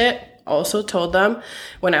passed it, also told them.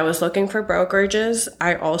 When I was looking for brokerages,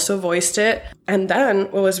 I also voiced it. And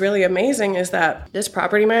then what was really amazing is that this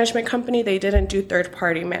property management company, they didn't do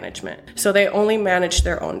third-party management. So they only managed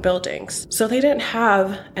their own buildings. So they didn't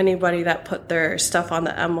have anybody that put their stuff on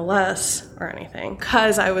the MLS or anything.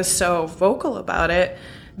 Because I was so vocal about it,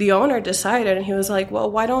 the owner decided, and he was like, well,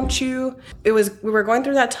 why don't you, we were going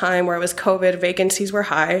through that time where it was COVID, vacancies were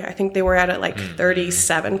high. I think they were at like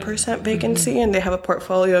 37% vacancy, and they have a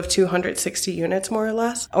portfolio of 260 units more or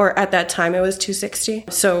less. Or at that time, it was 260.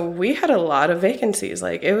 So we had a lot of vacancies.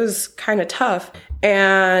 Like, it was kind of tough.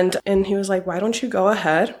 And he was like, why don't you go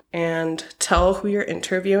ahead and tell who you're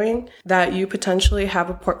interviewing that you potentially have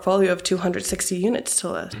a portfolio of 260 units to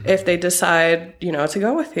list if they decide, you know, to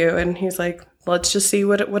go with you. And he's like, let's just see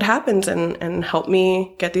what happens and help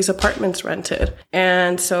me get these apartments rented.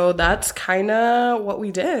 And so that's kind of what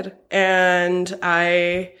we did. And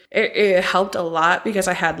it helped a lot because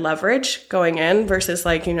I had leverage going in versus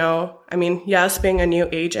like, you know, I mean, yes, being a new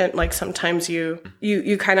agent, like sometimes you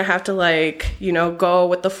kind of have to like, you know, go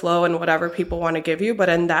with the flow and whatever people want to give you. But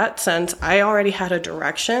in that sense, I already had a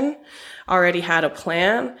direction, already had a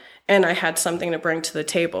plan, and I had something to bring to the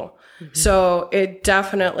table. So it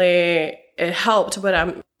definitely, it helped,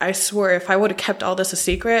 but I swear if I would have kept all this a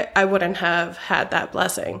secret, I wouldn't have had that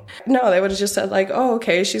blessing. No, they would have just said like, oh,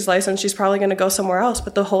 okay, she's licensed, she's probably going to go somewhere else.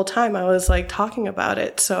 But the whole time I was like talking about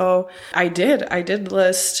it. So I did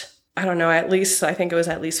list, I don't know, I think it was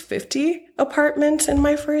at least 50 apartments in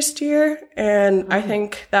my first year. And I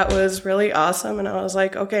think that was really awesome. And I was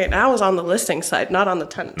like, okay, and I was on the listing side, not on the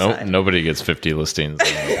tenant side. Nobody gets 50 listings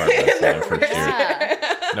in apartments in their first year.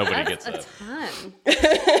 Nobody gets that.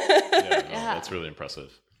 That's really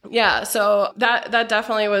impressive. Yeah, so that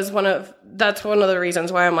definitely was one of the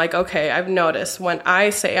reasons why I'm like, okay, I've noticed when I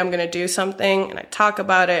say I'm going to do something and I talk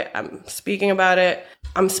about it, I'm speaking about it,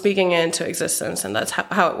 I'm speaking it into existence, and that's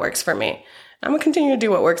how it works for me. I'm going to continue to do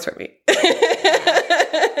what works for me.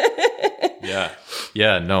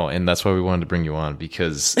 Yeah, no, and that's why we wanted to bring you on,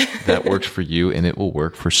 because that worked for you and it will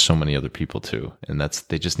work for so many other people too. And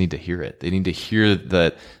they just need to hear it. They need to hear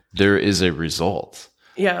that there is a result.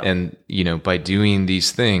 Yeah. And, you know, by doing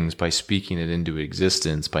these things, by speaking it into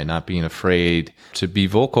existence, by not being afraid to be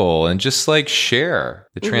vocal and just like share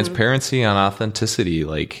the transparency on authenticity,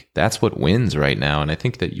 like that's what wins right now. And I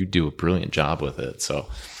think that you do a brilliant job with it. So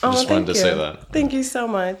I just wanted to say that. Thank you so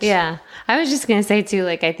much. Yeah. I was just going to say too,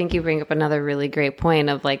 like, I think you bring up another really great point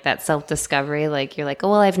of like that self-discovery. Like you're like, oh,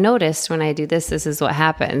 well, I've noticed when I do this, this is what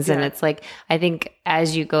happens. Yeah. And it's like, I think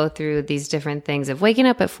as you go through these different things of waking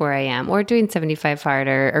up at 4 a.m. or doing 75 hard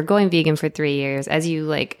or going vegan for 3 years, as you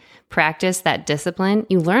like practice that discipline,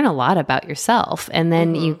 you learn a lot about yourself. And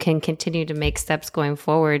then you can continue to make steps going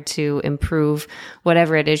forward to improve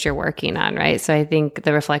whatever it is you're working on, right? So I think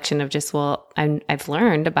the reflection of just, well, I've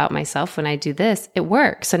learned about myself when I do this, it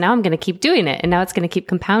works. So now I'm going to keep doing it. And now it's going to keep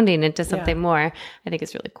compounding into something more. I think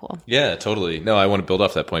it's really cool. Yeah, totally. No, I want to build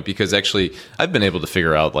off that point because actually I've been able to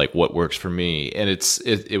figure out like what works for me. And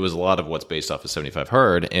it was a lot of what's based off of 75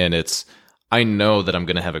 Hard. And I know that I'm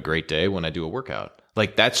going to have a great day when I do a workout.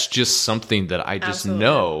 Like that's just something that I just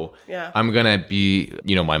know I'm going to be,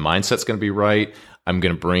 you know, my mindset's going to be right. I'm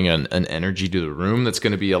going to bring an energy to the room that's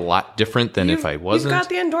going to be a lot different than if I wasn't. You've got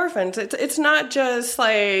the endorphins. It's not just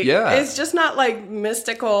like, it's just not like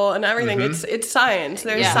mystical and everything. It's science.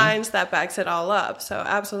 There's science that backs it all up. So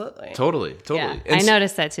absolutely. Totally. Yeah. I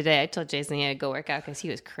noticed that today. I told Jason he had to go work out because he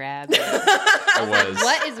was crabby. I was like,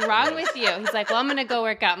 what is wrong with you? He's like, well, I'm going to go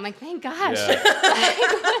work out. I'm like, thank gosh. Yeah.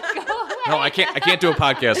 No, I can't do a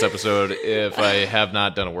podcast episode if I have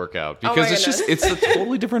not done a workout because it's a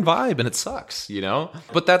totally different vibe and it sucks, you know?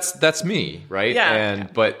 But that's me, right? Yeah.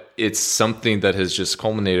 But it's something that has just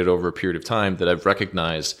culminated over a period of time that I've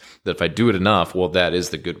recognized that if I do it enough, well, that is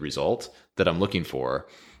the good result that I'm looking for.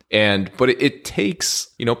 But it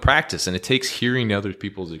takes, practice, and it takes hearing other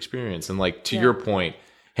people's experience. And like to your point,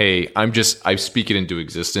 hey, I speak it into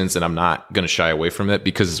existence, and I'm not going to shy away from it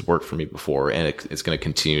because it's worked for me before, and it's going to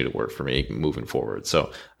continue to work for me moving forward.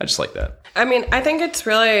 So I just like that. I mean, I think it's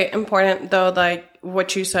really important though, like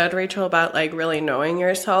what you said, Rachel, about like really knowing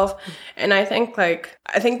yourself. And I think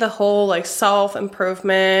the whole like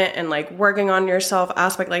self-improvement and like working on yourself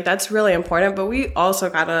aspect, like that's really important, but we also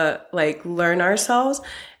gotta like learn ourselves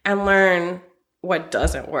and learn what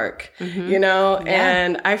doesn't work,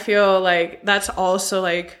 And I feel like that's also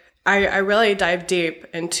like, I really dive deep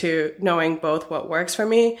into knowing both what works for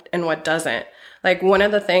me and what doesn't. Like one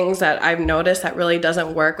of the things that I've noticed that really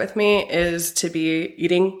doesn't work with me is to be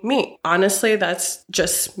eating meat. Honestly, that's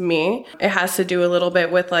just me. It has to do a little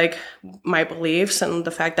bit with like my beliefs and the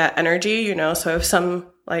fact that energy, so if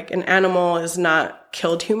an animal is not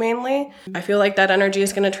killed humanely, I feel like that energy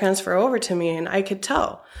is going to transfer over to me, and I could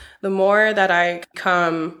tell. The more that I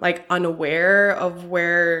become like unaware of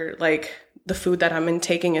where like the food that I'm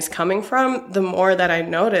intaking is coming from, the more that I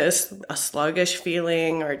notice a sluggish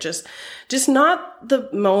feeling or just not the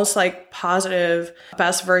most like positive,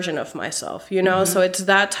 best version of myself, So it's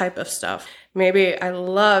that type of stuff. Maybe I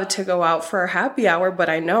love to go out for a happy hour, but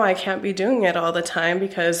I know I can't be doing it all the time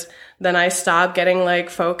because then I stop getting like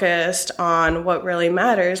focused on what really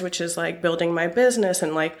matters, which is like building my business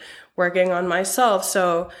and like working on myself.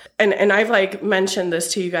 So, and I've like mentioned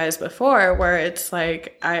this to you guys before, where it's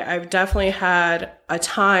like, I've definitely had a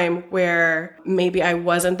time where maybe I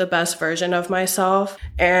wasn't the best version of myself,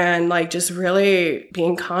 and like just really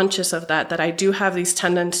being conscious of that I do have these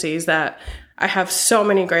tendencies, that I have so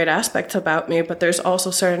many great aspects about me, but there's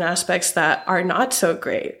also certain aspects that are not so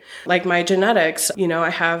great. Like my genetics, I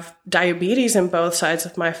have diabetes in both sides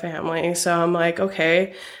of my family. So I'm like,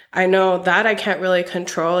 okay, I know that I can't really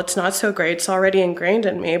control. It's not so great. It's already ingrained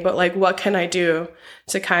in me, but like, what can I do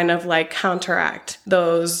to kind of like counteract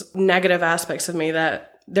those negative aspects of me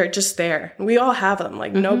that they're just there? We all have them.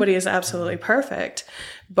 Like nobody is absolutely perfect,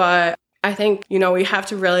 but I think, we have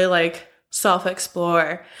to really like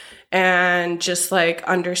self-explore and just like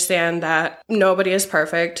understand that nobody is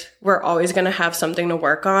perfect. We're always going to have something to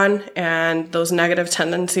work on. And those negative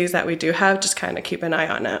tendencies that we do have, just kind of keep an eye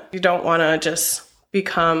on it. You don't want to just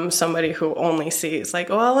become somebody who only sees like,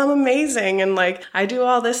 well, I'm amazing and like I do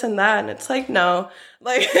all this and that. And it's like, no,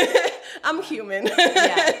 like I'm human. Yeah.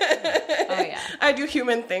 Oh yeah. I do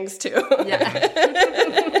human things too.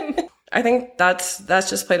 Yeah. I think that's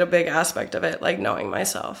just played a big aspect of it, like knowing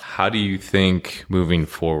myself. How do you think moving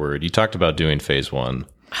forward? You talked about doing phase 1.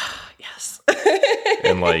 Yes.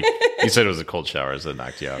 And like you said, it was the cold showers that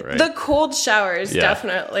knocked you out, right? The cold showers,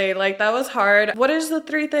 definitely. Like that was hard. What is the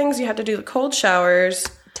 3 things you have to do? The cold showers,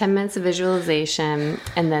 10 minutes of visualization,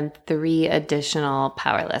 and then 3 additional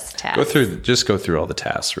powerless tasks. Go through all the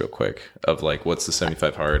tasks real quick of like, what's the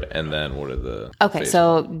 75 hard, and then what are the... Okay,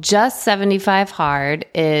 so just 75 hard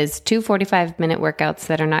is 2 45-minute workouts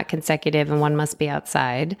that are not consecutive and one must be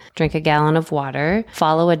outside. Drink a gallon of water.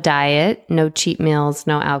 Follow a diet. No cheat meals,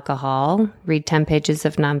 no alcohol. Read 10 pages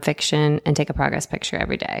of nonfiction and take a progress picture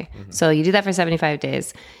every day. Mm-hmm. So you do that for 75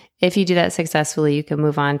 days. If you do that successfully, you can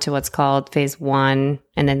move on to what's called phase 1.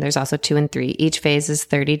 And then there's also 2 and 3. Each phase is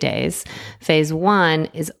 30 days. Phase 1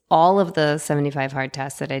 is all of the 75 hard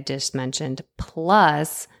tasks that I just mentioned,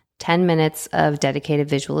 plus 10 minutes of dedicated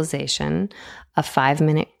visualization, a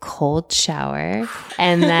 5-minute cold shower,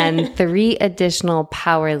 and then 3 additional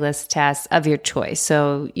powerless tasks of your choice.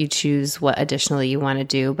 So you choose what additionally you want to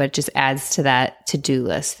do, but it just adds to that to-do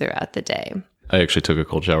list throughout the day. I actually took a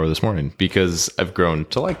cold shower this morning because I've grown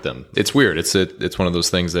to like them. It's weird. It's one of those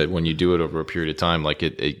things that when you do it over a period of time, like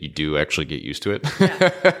you do actually get used to it.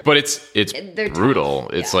 Yeah. But it's brutal.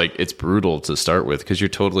 Tough. It's like, it's brutal to start with because you're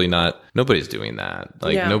totally nobody's doing that.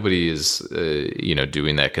 Like nobody is,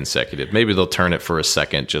 doing that consecutive. Maybe they'll turn it for a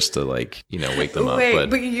second just to like, wake them up.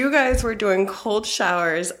 But you guys were doing cold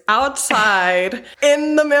showers outside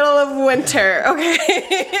in the middle of winter. Okay.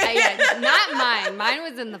 Yeah, not mine. Mine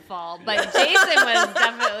was in the fall, but Jason Jason was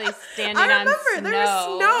definitely standing on snow. I remember there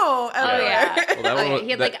was snow everywhere. Well, he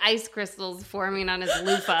had like ice crystals forming on his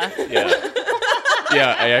loofah.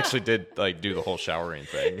 Yeah, I actually did like do the whole showering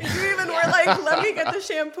thing. You even were like, let me get the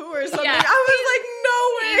shampoo or something. Yeah. I was like, no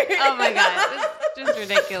way. Oh my God. It's just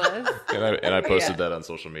ridiculous. And I posted that on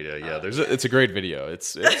social media. Yeah, it's a great video.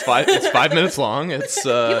 It's 5 minutes long. It's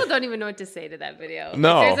people don't even know what to say to that video.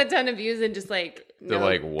 No. There's a ton of views and just like they're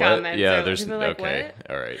like, what? Yeah, there's like, okay.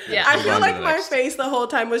 What? All right. Yeah. I feel like my face the whole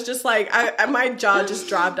time was just like my jaw just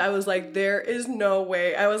dropped. I was like, there is no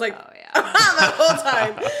way. I was like, the whole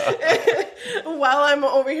time. While I'm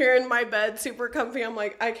over here in my bed, super comfy, I'm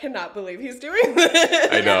like, I cannot believe he's doing this.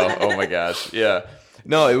 I know. Oh my gosh. Yeah.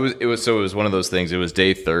 No, it was one of those things. It was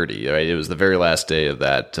day 30, right? It was the very last day of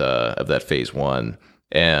that phase 1.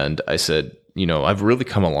 And I said, I've really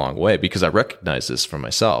come a long way because I recognize this for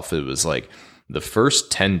myself. It was like the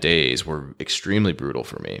first 10 days were extremely brutal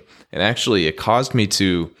for me. And actually it caused me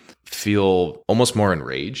to feel almost more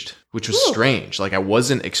enraged, which was strange. Like I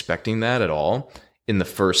wasn't expecting that at all in the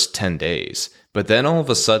first 10 days. But then all of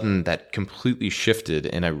a sudden that completely shifted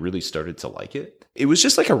and I really started to like it. It was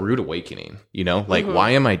just like a rude awakening, like,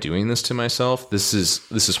 why am I doing this to myself? This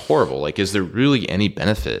is horrible. Like, is there really any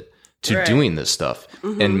benefit to doing this stuff?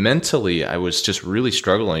 And mentally, I was just really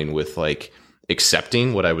struggling with like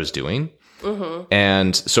accepting what I was doing.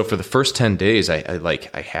 And so for the first 10 days, I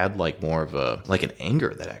had like more of an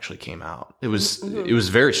anger that actually came out. It was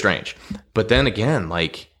very strange. But then again,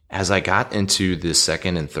 like as I got into the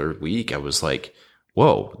second and third week, I was like,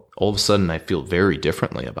 whoa, all of a sudden I feel very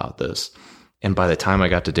differently about this. And by the time I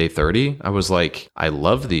got to day 30, I was like, I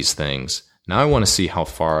love these things. Now I want to see how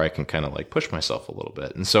far I can kind of like push myself a little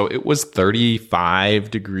bit. And so it was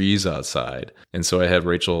 35 degrees outside. And so I had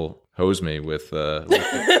Rachel hose me with the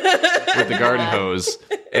garden hose.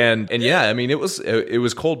 And yeah, I mean, it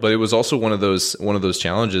was cold, but it was also one of those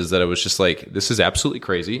challenges that I was just like, this is absolutely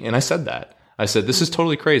crazy. And I said that. I said, this is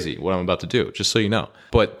totally crazy what I'm about to do, just so you know.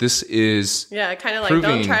 But this is kind of like,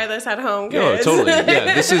 don't try this at home, kids. No, totally.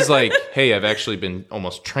 Yeah, this is like, hey, I've actually been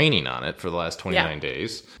almost training on it for the last 29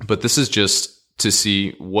 days. But this is just to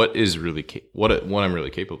see what is really what I'm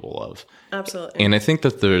really capable of. Absolutely. And I think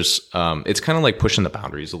that there's it's kind of like pushing the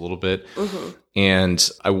boundaries a little bit. And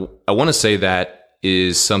I want to say that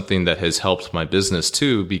is something that has helped my business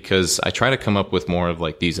too, because I try to come up with more of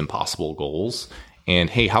like these impossible goals.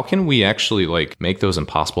 And hey, how can we actually like make those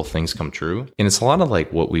impossible things come true? And it's a lot of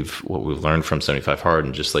like what we've learned from 75 Hard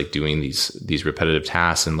and just like doing these repetitive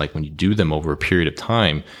tasks. And like when you do them over a period of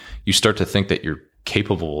time, you start to think that you're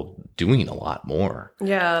capable of doing a lot more.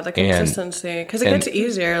 Yeah, the consistency. Because it gets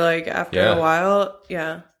easier like after a while.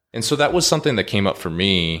 Yeah. And so that was something that came up for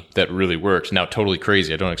me that really worked. Now, totally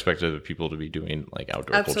crazy. I don't expect other people to be doing like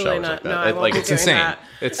outdoor cold showers like that. No, I won't be it's doing insane. That.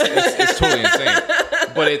 It's totally insane.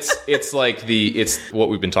 But it's like it's what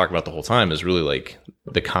we've been talking about the whole time is really like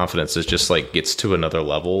the confidence is just like gets to another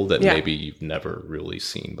level that maybe you've never really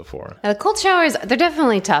seen before. The cold showers, they're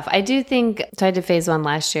definitely tough. I do think, so I did phase 1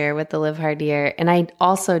 last year with the Live Hard year, and I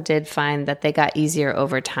also did find that they got easier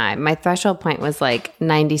over time. My threshold point was like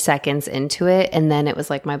 90 seconds into it, and then it was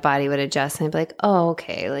like my body would adjust and I'd be like, oh,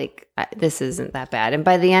 okay, like this isn't that bad. And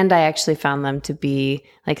by the end, I actually found them to be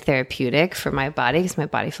like therapeutic for my body because my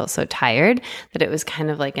body felt so tired that it was kind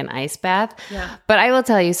of like an ice bath. Yeah. But I will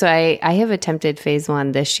tell you, so I have attempted phase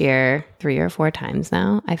 1 this year 3 or 4 times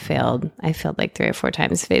now. I failed like 3 or 4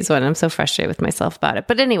 times phase 1. I'm so frustrated with myself about it.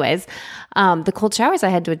 But anyways, the cold showers I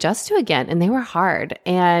had to adjust to again, and they were hard.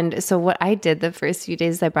 And so what I did the first few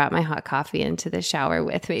days, I brought my hot coffee into the shower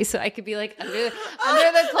with me so I could be like under the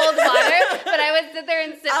cold water, but I would sit there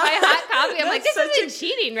and sip my hot coffee. I'm like, this isn't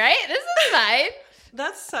cheating, right? This is fine.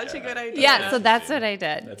 That's such a good idea. Yeah, so that's what I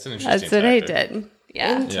did. That's an interesting That's what tactic. I did.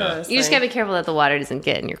 Yeah. You just gotta be careful that the water doesn't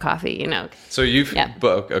get in your coffee, you know. So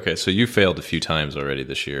so you failed a few times already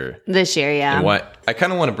this year. This year, yeah. And I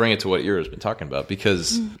kind of want to bring it to what Ira's been talking about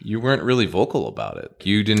because you weren't really vocal about it.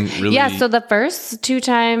 You didn't really. Yeah. So the first 2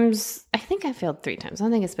 times, I think I failed 3 times. I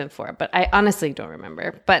don't think it's been 4, but I honestly don't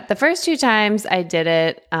remember. But the first 2 times I did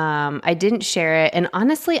it, I didn't share it, and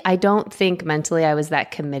honestly, I don't think mentally I was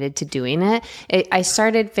that committed to doing it. I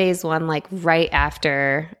started phase 1 like right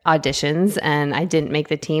after auditions, and I didn't make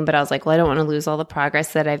the team, but I was like, well, I don't want to lose all the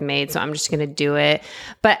progress that I've made, so I'm just going to do it.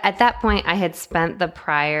 But at that point, I had spent the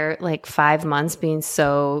prior like 5 months being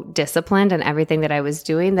so disciplined in everything that I was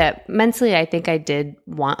doing that mentally, I think I did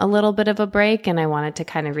want a little bit of a break, and I wanted to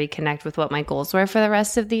kind of reconnect connect with what my goals were for the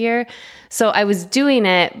rest of the year. So I was doing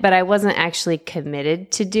it, but I wasn't actually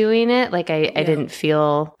committed to doing it. Like I didn't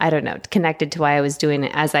feel, I don't know, connected to why I was doing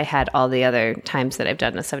it as I had all the other times that I've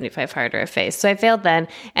done a 75 hard or a phase. So I failed then.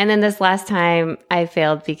 And then this last time I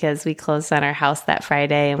failed because we closed on our house that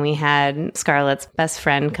Friday and we had Scarlett's best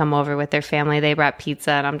friend come over with their family. They brought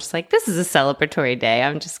pizza and I'm just like, this is a celebratory day.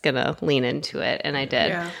 I'm just going to lean into it. And I did.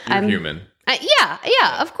 Yeah. You're human.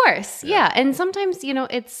 Yeah, of course. Yeah. And sometimes, you know,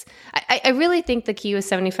 I really think the key with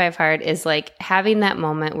 75 hard is like having that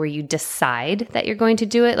moment where you decide that you're going to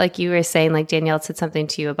do it. Like you were saying, like Danielle said something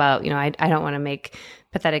to you about, you know, I don't want to make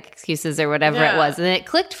pathetic excuses or whatever it was. And it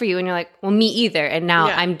clicked for you and you're like, well, me either. And now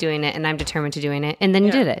I'm doing it and I'm determined to doing it. And then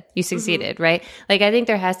you did it. You succeeded, right? Like I think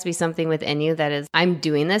there has to be something within you that is, I'm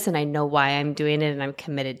doing this and I know why I'm doing it and I'm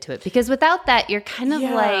committed to it. Because without that, you're kind of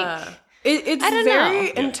like... It's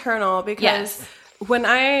very internal because when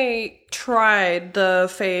I tried the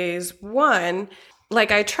phase 1,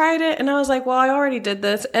 like I tried it and I was like, well, I already did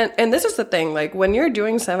this. And this is the thing, like when you're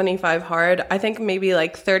doing 75 hard, I think maybe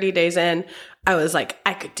like 30 days in, I was like,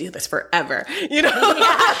 I could do this forever, you know? I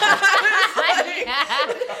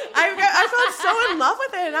felt so in love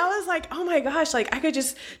with it. And I was like, oh my gosh, like I could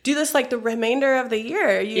just do this like the remainder of the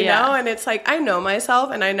year, you know? And it's like, I know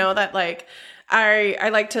myself and I know that like, I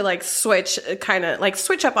like to like switch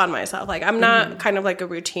up on myself. Like I'm not kind of like a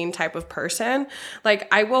routine type of person. Like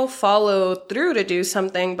I will follow through to do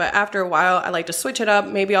something, but after a while I like to switch it up.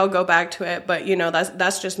 Maybe I'll go back to it, but you know,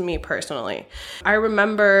 that's just me personally. I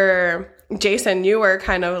remember Jason, you were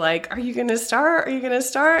kind of like, are you going to start? Are you going to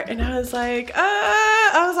start? And I was like,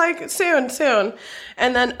 soon.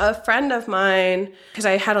 And then a friend of mine, because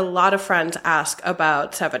I had a lot of friends ask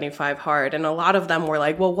about 75 hard, and a lot of them were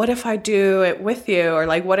like, well, what if I do it with you? Or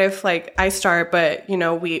like, what if like I start, but you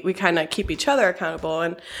know, we kind of keep each other accountable.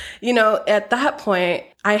 And, you know, at that point,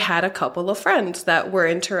 I had a couple of friends that were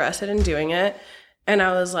interested in doing it. And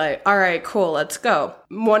I was like, all right, cool, let's go.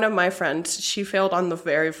 One of my friends, she failed on the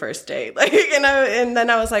very first day. Like, and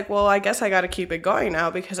then I was like, well, I guess I got to keep it going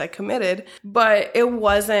now because I committed. But it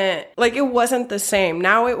wasn't the same.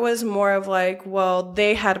 Now it was more of like, well,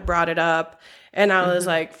 they had brought it up and I was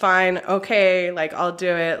like, fine, okay, like I'll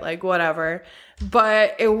do it, like whatever.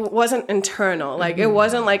 But it wasn't internal. Like it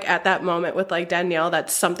wasn't like at that moment with like Danielle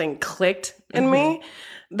that something clicked in me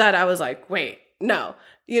that I was like, wait, no.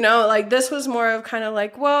 You know, like this was more of kind of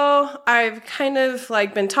like, well, I've kind of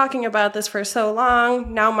like been talking about this for so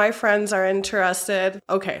long. Now my friends are interested.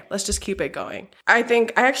 Okay, let's just keep it going. I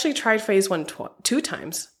think I actually tried phase 1 two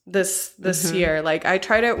times this year. Like I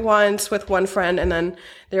tried it once with one friend and then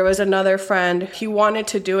there was another friend. He wanted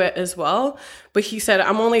to do it as well, but he said,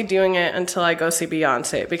 I'm only doing it until I go see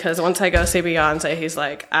Beyonce because once I go see Beyonce, he's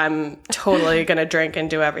like, I'm totally going to drink and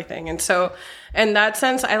do everything. And so in that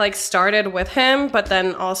sense, I like started with him, but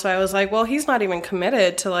then also I was like, well, he's not even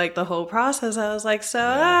committed to like the whole process. I was like,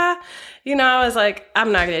 you know, I was like,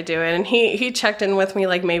 I'm not going to do it. And he checked in with me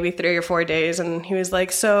like maybe 3 or 4 days and he was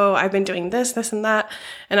like, so I've been doing this and that.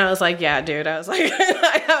 And I was like, yeah, dude. I was like,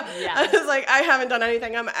 I haven't done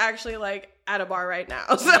anything. I'm actually like at a bar right now.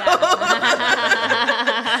 So,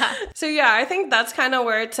 so yeah, I think that's kind of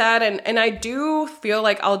where it's at. And I do feel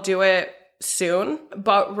like I'll do it soon,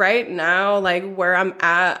 but right now, like where I'm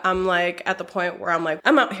at, I'm like at the point where I'm like,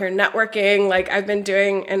 I'm out here networking, like I've been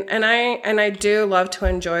doing, and I do love to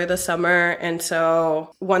enjoy the summer. And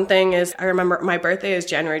so one thing is, I remember my birthday is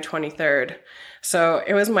January 23rd. So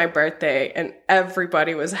it was my birthday and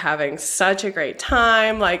everybody was having such a great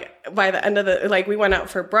time. Like by the end of the, like we went out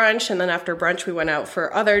for brunch and then after brunch, we went out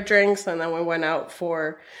for other drinks and then we went out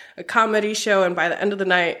for a comedy show. And by the end of the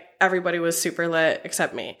night, everybody was super lit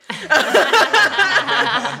except me. So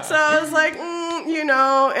I was like, you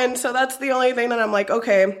know, and so that's the only thing that I'm like,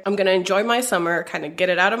 okay, I'm going to enjoy my summer, kind of get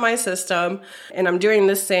it out of my system. And I'm doing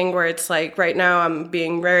this thing where it's like right now I'm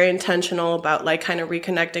being very intentional about like kind of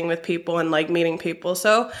reconnecting with people and like meeting people.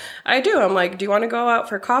 So I do. I'm like, do you want to go out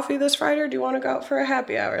for coffee this Friday or do you want to go out for a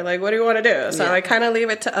happy hour? Like, what do you want to do? So I kind of leave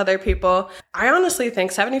it to other people. I honestly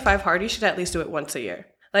think 75 hard, you should at least do it once a year.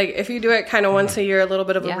 Like if you do it kind of once a year, a little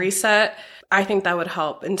bit of a reset, I think that would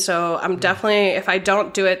help. And so I'm definitely, if I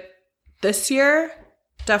don't do it this year,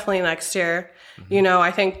 definitely next year. You know,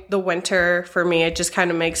 I think the winter for me, it just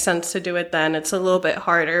kind of makes sense to do it then. It's a little bit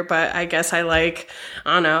harder, but I guess I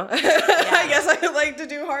don't know. I guess I like to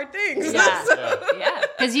do hard things. Yeah. So. Yeah.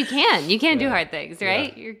 Because you can do hard things,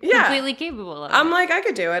 right? You're completely capable of it. I'm like, I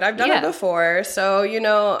could do it. I've done it before. So,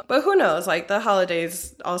 but who knows? Like the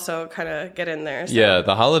holidays also kind of get in there. So. Yeah,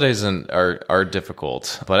 the holidays are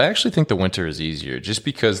difficult, but I actually think the winter is easier just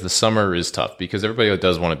because the summer is tough because everybody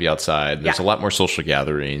does want to be outside. There's a lot more social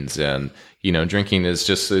gatherings and drinking is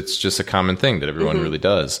just a common thing that everyone really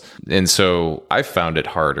does. And so I found it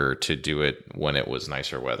harder to do it when it was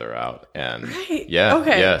nicer weather out. And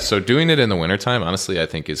so doing it in the wintertime, honestly, I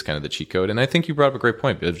think is kind of the cheat code. And I think you brought up a great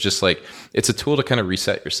point. It's just like, it's a tool to kind of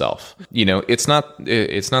reset yourself. It's not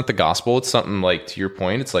the gospel. It's something like, to your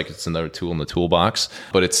point, it's like, it's another tool in the toolbox,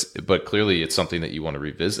 but clearly it's something that you want to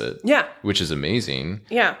revisit. Yeah. Which is amazing.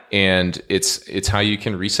 Yeah. And it's how you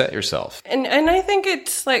can reset yourself. And I think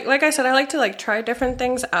it's like I said, I like to try different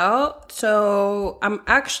things out. So I'm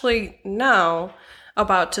actually now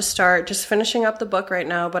about to start just finishing up the book right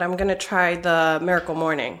now, but I'm going to try the Miracle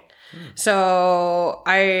Morning. So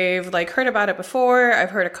I've heard about it before. I've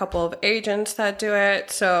heard a couple of agents that do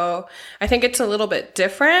it. So I think it's a little bit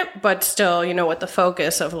different, but still, with the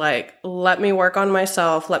focus of let me work on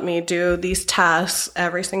myself. Let me do these tasks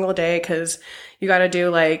every single day. 'Cause you got to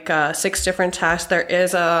do 6 different tasks. There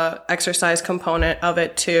is a exercise component of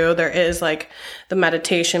it too. There is the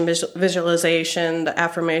meditation, visualization, the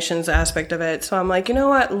affirmations aspect of it. So I'm like, you know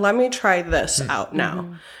what? Let me try this out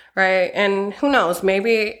now. Right. And who knows,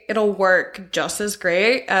 maybe it'll work just as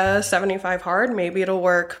great as 75 hard. Maybe it'll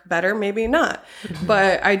work better, maybe not.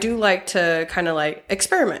 But I do like to kind of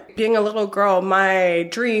experiment. Being a little girl, my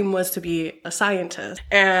dream was to be a scientist.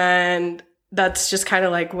 And that's just kind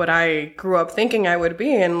of what I grew up thinking I would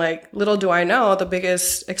be. And little do I know, the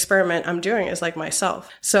biggest experiment I'm doing is myself.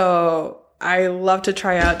 So I love to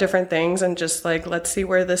try out different things and just let's see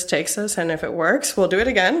where this takes us. And if it works, we'll do it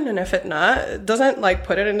again. And if it not, it doesn't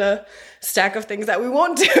put it in a stack of things that we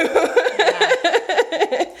won't do.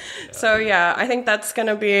 So I think that's going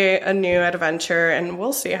to be a new adventure and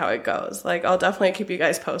we'll see how it goes. I'll definitely keep you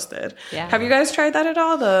guys posted. Yeah. Have you guys tried that at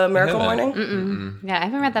all? The Miracle Morning? Mm-mm. Yeah, I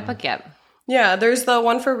haven't read that book yet. Yeah, there's the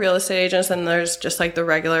one for real estate agents and there's just the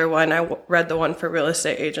regular one. I read the one for real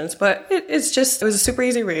estate agents, but it was a super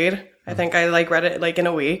easy read. I think I read it in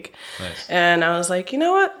a week. Nice. And I was like, you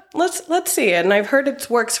know what? Let's see it. And I've heard it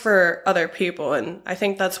works for other people. And I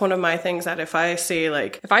think that's one of my things that if I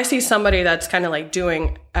see somebody that's kind of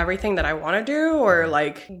doing everything that I want to do or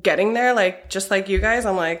getting there, just like you guys,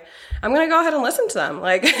 I'm I'm going to go ahead and listen to them.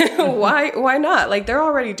 Why not? They're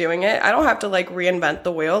already doing it. I don't have to reinvent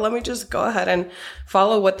the wheel. Let me just go ahead and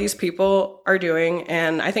follow what these people are doing.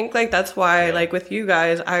 And I think that's why with you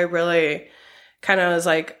guys, I really kind of was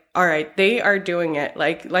all right, they are doing it.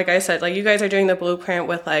 Like I said, you guys are doing the blueprint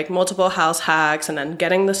with multiple house hacks and then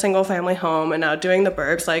getting the single family home and now doing the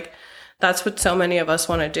burbs. That's what so many of us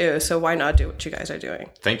want to do. So why not do what you guys are doing?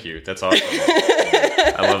 Thank you. That's awesome.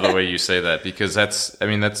 I love the way you say that because that's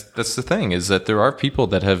the thing is that there are people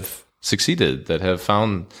that have succeeded, that have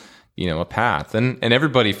found, a path and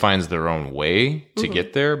everybody finds their own way to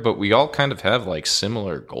get there, but we all kind of have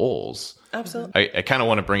similar goals. Absolutely. I kind of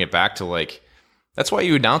want to bring it back to that's why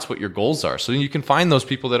you announce what your goals are. So you can find those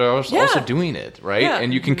people that are also doing it, right? Yeah.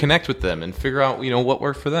 And you can connect with them and figure out, what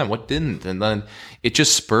worked for them, what didn't. And then it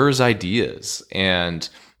just spurs ideas. And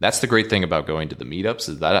that's the great thing about going to the meetups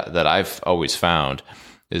is that I've always found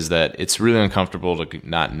is that it's really uncomfortable to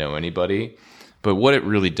not know anybody. But what it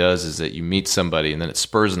really does is that you meet somebody and then it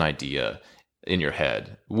spurs an idea in your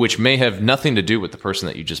head, which may have nothing to do with the person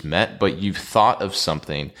that you just met, but you've thought of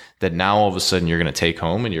something that now all of a sudden you're going to take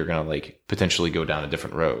home and you're going to potentially go down a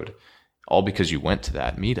different road, all because you went to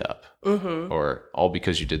that meetup or all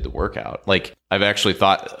because you did the workout. I've actually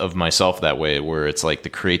thought of myself that way where it's the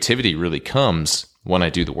creativity really comes when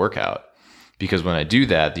I do the workout. Because when I do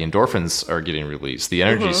that, the endorphins are getting released, the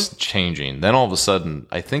energy's changing. Then all of a sudden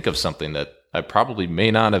I think of something that I probably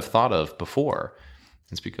may not have thought of before.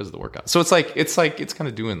 It's because of the workout. So it's kind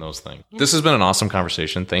of doing those things. This has been an awesome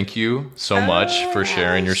conversation. Thank you so much for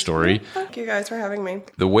sharing your story. Thank you guys for having me.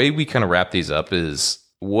 The way we kind of wrap these up is,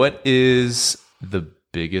 what is the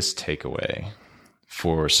biggest takeaway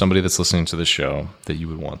for somebody that's listening to the show that you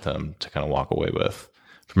would want them to kind of walk away with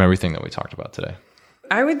from everything that we talked about today?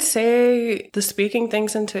 I would say the speaking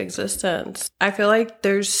things into existence. I feel like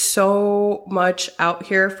there's so much out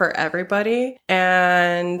here for everybody.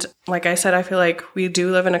 And like I said, I feel like we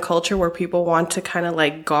do live in a culture where people want to kind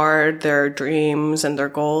of guard their dreams and their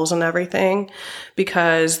goals and everything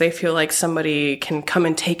because they feel like somebody can come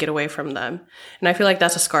and take it away from them. And I feel like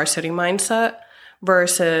that's a scarcity mindset.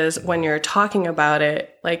 Versus when you're talking about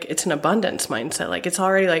it, it's an abundance mindset. It's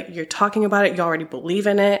already you're talking about it, you already believe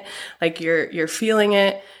in it, you're feeling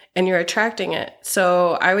it. and you're attracting it.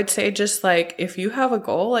 So I would say just like, if you have a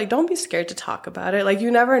goal, like don't be scared to talk about it. Like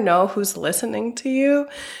you never know who's listening to you,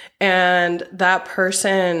 and that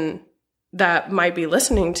person that might be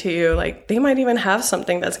listening to you, like they might even have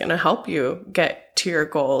something that's going to help you get to your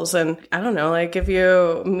goals. And I don't know, like give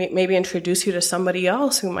you, maybe introduce you to somebody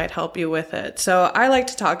else who might help you with it. So I like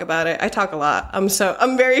to talk about it. I talk a lot. I'm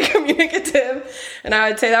very communicative, and I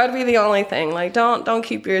would say that would be the only thing. Like don't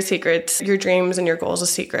keep your secrets, your dreams and your goals a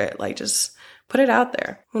secret. Like just put it out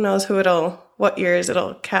there. Who knows what ears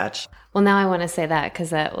it'll catch. Well, now I want to say that because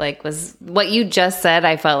that like was what you just said.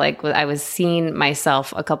 I felt like I was seeing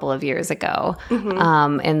myself a couple of years ago,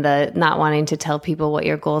 in the not wanting to tell people what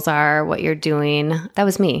your goals are, what you're doing. That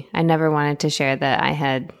was me. I never wanted to share that I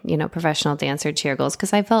had, professional dance or cheer goals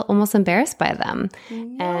because I felt almost embarrassed by them.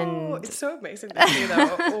 No, and it's so amazing to see though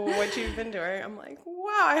what you've been doing. I'm like,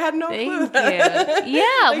 wow, I had no clue. Thank you.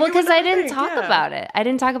 Yeah, well, because I didn't talk about it. I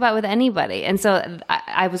didn't talk about it with anybody, and so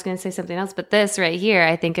I was going to say something else, but this right here,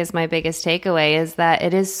 I think, is my biggest takeaway is that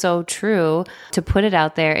it is so true to put it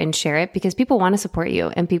out there and share it because people want to support you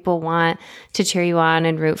and people want to cheer you on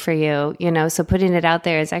and root for you, so putting it out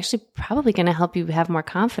there is actually probably going to help you have more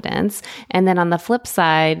confidence. And then on the flip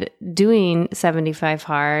side, doing 75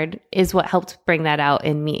 Hard is what helped bring that out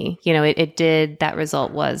in me. It did, that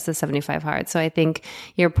result was the 75 Hard. So I think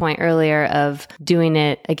your point earlier of doing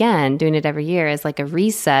it every year is like a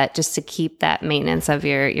reset just to keep that maintenance of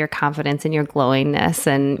your confidence and your glowingness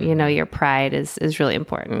and, your pride is really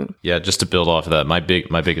important. Yeah. Just to build off of that, my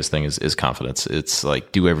biggest thing is confidence. It's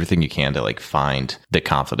like, do everything you can to like find the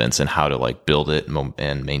confidence and how to like build it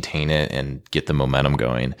and maintain it and get the momentum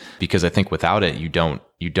going. Because I think without it, you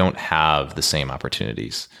don't have the same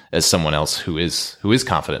opportunities as someone else who is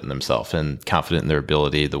confident in themselves and confident in their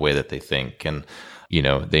ability, the way that they think. And,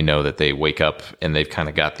 they know that they wake up and they've kind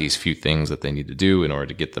of got these few things that they need to do in order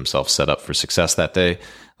to get themselves set up for success that day.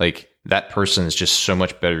 Like that person is just so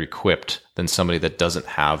much better equipped than somebody that doesn't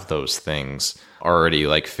have those things already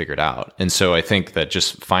like figured out. And so I think that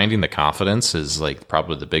just finding the confidence is like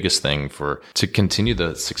probably the biggest thing to continue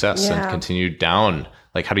the success and continue down.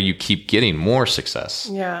 Like, how do you keep getting more success?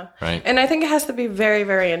 Yeah. Right. And I think it has to be very,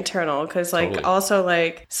 very internal because like also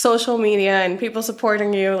like social media and people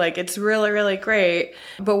supporting you, like it's really, really great.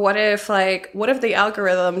 But what if the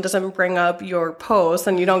algorithm doesn't bring up your post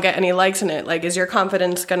and you don't get any likes in it? Like, is your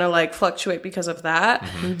confidence going to like fluctuate because of that?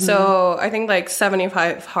 Mm-hmm. So I think like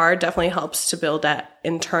 75 Hard definitely helps to build that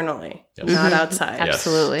internally, not outside. Yes.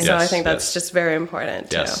 Absolutely. So I think that's just very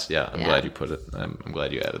important too. Yes. Yeah. I'm glad you put it. I'm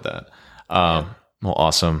glad you added that. Well,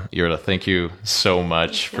 awesome. Irda, thank you so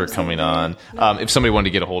much for coming on. If somebody wanted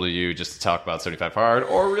to get a hold of you just to talk about 75 Hard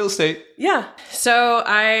or real estate. Yeah. So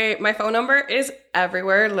my phone number is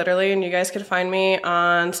everywhere, literally, and you guys can find me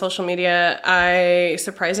on social media. I,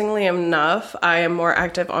 surprisingly enough, I am more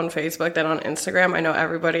active on Facebook than on Instagram. I know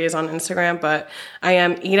everybody is on Instagram, but I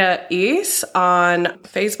am Irais on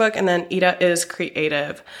Facebook, and then Ida is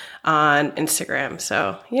Creative on Instagram.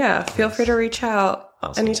 So yeah, feel free to reach out.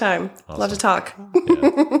 Awesome. Anytime. Awesome. Love to talk.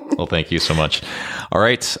 Yeah. Well, thank you so much. All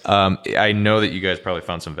right. I know that you guys probably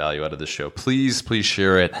found some value out of this show. Please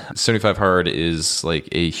share it. 75 Hard is like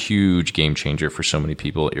a huge game changer for so many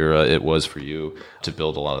people. Ira, it was for you to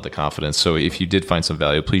build a lot of the confidence. So if you did find some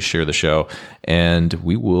value, please share the show and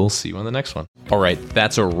we will see you on the next one. All right.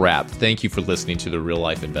 That's a wrap. Thank you for listening to the Real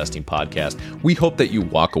Life Investing Podcast. We hope that you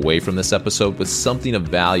walk away from this episode with something of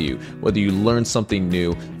value, whether you learned something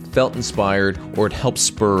new, felt inspired, or it helped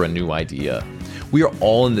spur a new idea. We are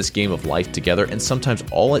all in this game of life together, and sometimes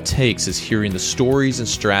all it takes is hearing the stories and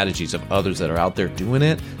strategies of others that are out there doing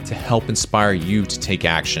it to help inspire you to take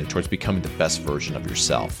action towards becoming the best version of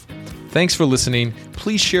yourself. Thanks for listening.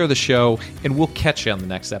 Please share the show, and we'll catch you on the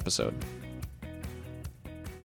next episode.